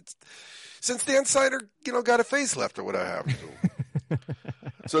 points since Dan Snyder, got a facelift or whatever happened to him.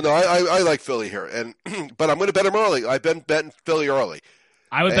 So, no, I like Philly here. But I'm going to bet them early. I've been betting Philly early.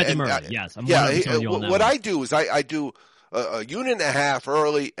 I would bet them early, yes. What I do is I do a unit and a half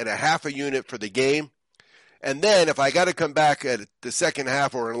early and a half a unit for the game. And then if I got to come back at the second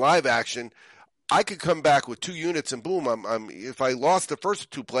half or in live action, I could come back with 2 units and boom, I'm if I lost the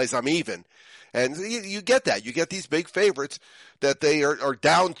first 2 plays, I'm even. And you get that. You get these big favorites that they are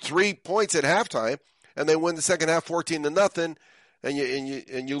down 3 points at halftime and they win the second half 14-0.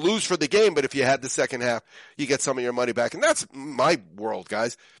 And you lose for the game, but if you had the second half, you get some of your money back. And that's my world,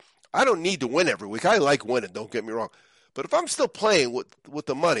 guys. I don't need to win every week. I like winning, don't get me wrong. But if I'm still playing with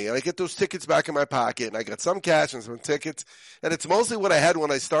the money, and I get those tickets back in my pocket, and I got some cash and some tickets, and it's mostly what I had when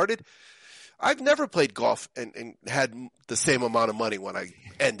I started, I've never played golf and had the same amount of money when I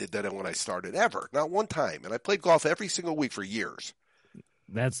ended than when I started, ever. Not one time. And I played golf every single week for years.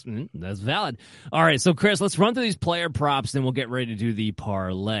 That's valid. All right, so Chris, let's run through these player props, then we'll get ready to do the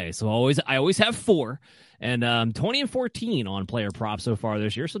parlay. So I always have 4, and 20-14 on player props so far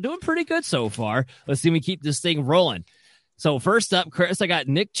this year. So doing pretty good so far. Let's see if we keep this thing rolling. So first up, Chris, I got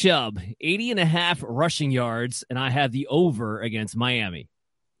Nick Chubb, 80.5 rushing yards, and I have the over against Miami.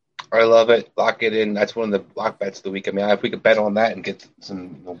 I love it. Lock it in. That's one of the lock bets of the week. I mean, if we could bet on that and get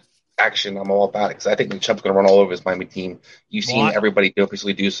some action, I'm all about it because I think Nick Chubb's going to run all over his Miami team. You've seen everybody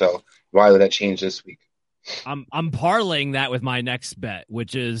officially do so. Why would that change this week? I'm parlaying that with my next bet,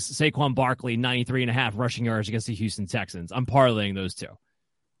 which is Saquon Barkley, 93.5 rushing yards against the Houston Texans. I'm parlaying those two.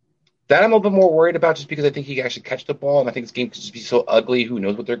 That I'm a little bit more worried about just because I think he can actually catch the ball, and I think this game could just be so ugly. Who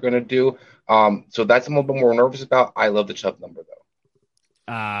knows what they're going to do? So that's I'm a little bit more nervous about. I love the Chubb number,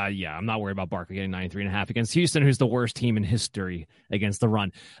 though. Yeah, I'm not worried about Barkley getting 93.5 against Houston, who's the worst team in history against the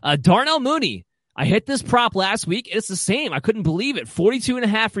run. Darnell Mooney, I hit this prop last week. It's the same. I couldn't believe it.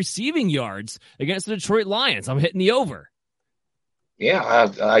 42.5 receiving yards against the Detroit Lions. I'm hitting the over. Yeah,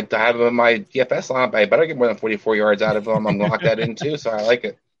 I have him in my DFS line, but I better get more than 44 yards out of him. I'm going to lock that in, too, so I like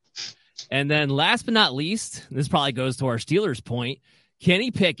it. And then last but not least, this probably goes to our Steelers point,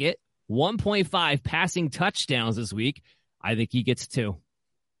 Kenny Pickett, 1.5 passing touchdowns this week. I think he gets 2.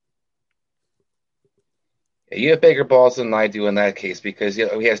 Yeah, you have bigger balls than I do in that case because he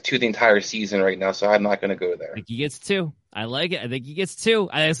has 2 the entire season right now, so I'm not going to go there. I think he gets 2. I like it. I think he gets 2.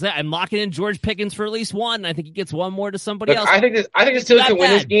 I'm locking in George Pickens for at least 1, and I think he gets 1 more to somebody else. I think the Steelers can win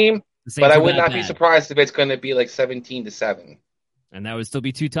this game, but I would not be surprised if it's going to be like 17-7. And that would still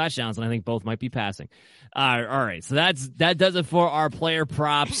be 2 touchdowns, and I think both might be passing. All right, so that does it for our player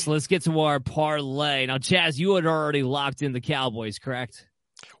props. Let's get to our parlay. Now, Chaz, you had already locked in the Cowboys, correct?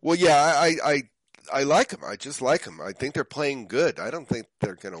 Well, yeah, I like them. I just like them. I think they're playing good. I don't think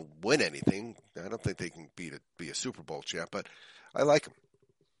they're going to win anything. I don't think they can be a Super Bowl champ, but I like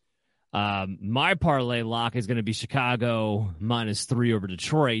them. My parlay lock is going to be Chicago -3 over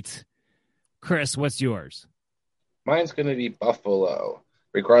Detroit. Chris, what's yours? Mine's going to be Buffalo.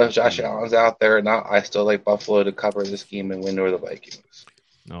 Regardless if Josh Allen's out there or not, I still like Buffalo to cover this game and win over the Vikings.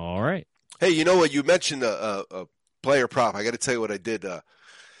 All right. Hey, you know what? You mentioned player prop. I got to tell you what I did.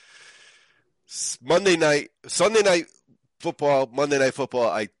 Sunday night football,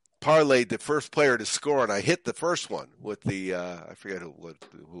 I parlayed the first player to score, and I hit the first one with the I forget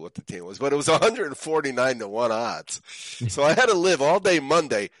what the team was, but it was 149-1 odds. So I had to live all day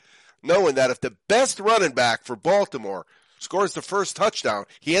Monday knowing that if the best running back for Baltimore scores the first touchdown,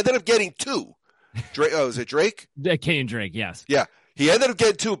 he ended up getting 2. Was it Drake? Kenyon Drake, yes. Yeah. He ended up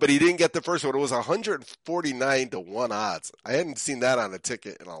getting 2, but he didn't get the first one. It was 149-1 odds. I hadn't seen that on a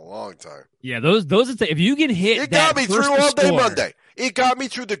ticket in a long time. Yeah, those are if you can hit it got me through all day Monday. It got me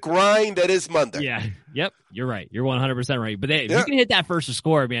through the grind that is Monday. Yeah, yep, you're right. You're 100% right. But if you can hit that first to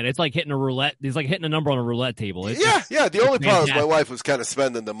score, man, it's like hitting a roulette. It's like hitting a number on a roulette table. The only problem is my wife was kind of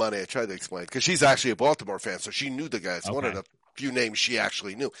spending the money. I tried to explain because she's actually a Baltimore fan, so she knew the guy. It's one of the few names she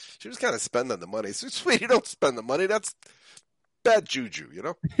actually knew. She was kind of spending the money. So, sweetie, don't spend the money. That's bad juju, you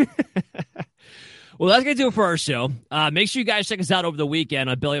know? Well, that's going to do it for our show. Make sure you guys check us out over the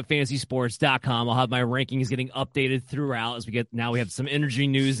weekend on BellyUpFantasySports.com. I'll have my rankings getting updated throughout as we have some energy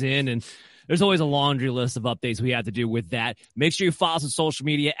news in, and there's always a laundry list of updates we have to do with that. Make sure you follow us on social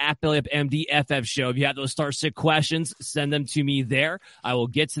media at BellyUpMDFF Show. If you have those start-sit questions, send them to me there. I will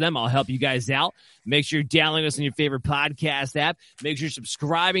get to them. I'll help you guys out. Make sure you're downloading us on your favorite podcast app. Make sure you're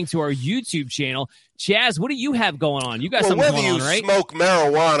subscribing to our YouTube channel. Chaz, what do you have going on? You got something going on, right? Whether you smoke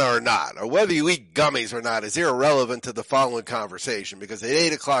marijuana or not, or whether you eat gummies or not, is irrelevant to the following conversation because at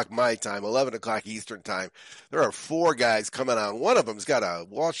 8 o'clock my time, 11 o'clock Eastern time, there are 4 guys coming on. One of them's got a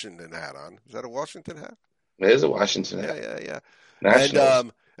Washington hat on. Is that a Washington hat? It is a Washington hat. Yeah.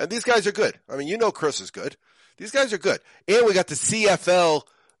 Nationals. And these guys are good. I mean, you know Chris is good. These guys are good. And we got the CFL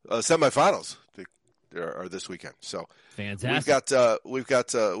semifinals are this weekend. So fantastic. We've got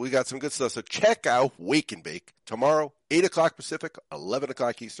some good stuff. So check out Wake and Bake tomorrow, 8 o'clock Pacific, 11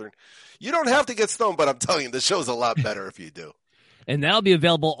 o'clock Eastern. You don't have to get stoned, but I'm telling you, the show's a lot better if you do. And that'll be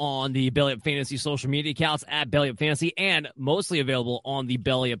available on the Belly Up Fantasy social media accounts at Belly Up Fantasy and mostly available on the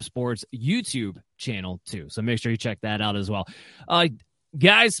Belly Up Sports YouTube channel too. So make sure you check that out as well.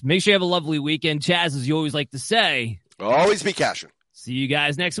 Guys, make sure you have a lovely weekend. Chaz, as you always like to say, always be cashing. See you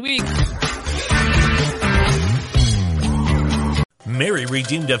guys next week. Mary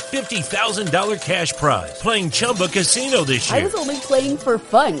redeemed a $50,000 cash prize playing Chumba Casino this year. I was only playing for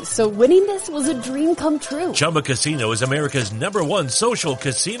fun, so winning this was a dream come true. Chumba Casino is America's #1 social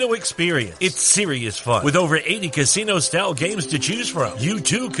casino experience. It's serious fun. With over 80 casino-style games to choose from, you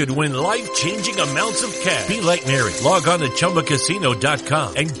too could win life-changing amounts of cash. Be like Mary. Log on to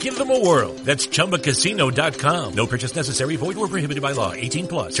ChumbaCasino.com and give them a whirl. That's ChumbaCasino.com. No purchase necessary. Void where prohibited by law.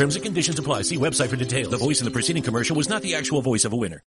 18+. Terms and conditions apply. See website for details. The voice in the preceding commercial was not the actual voice of a winner.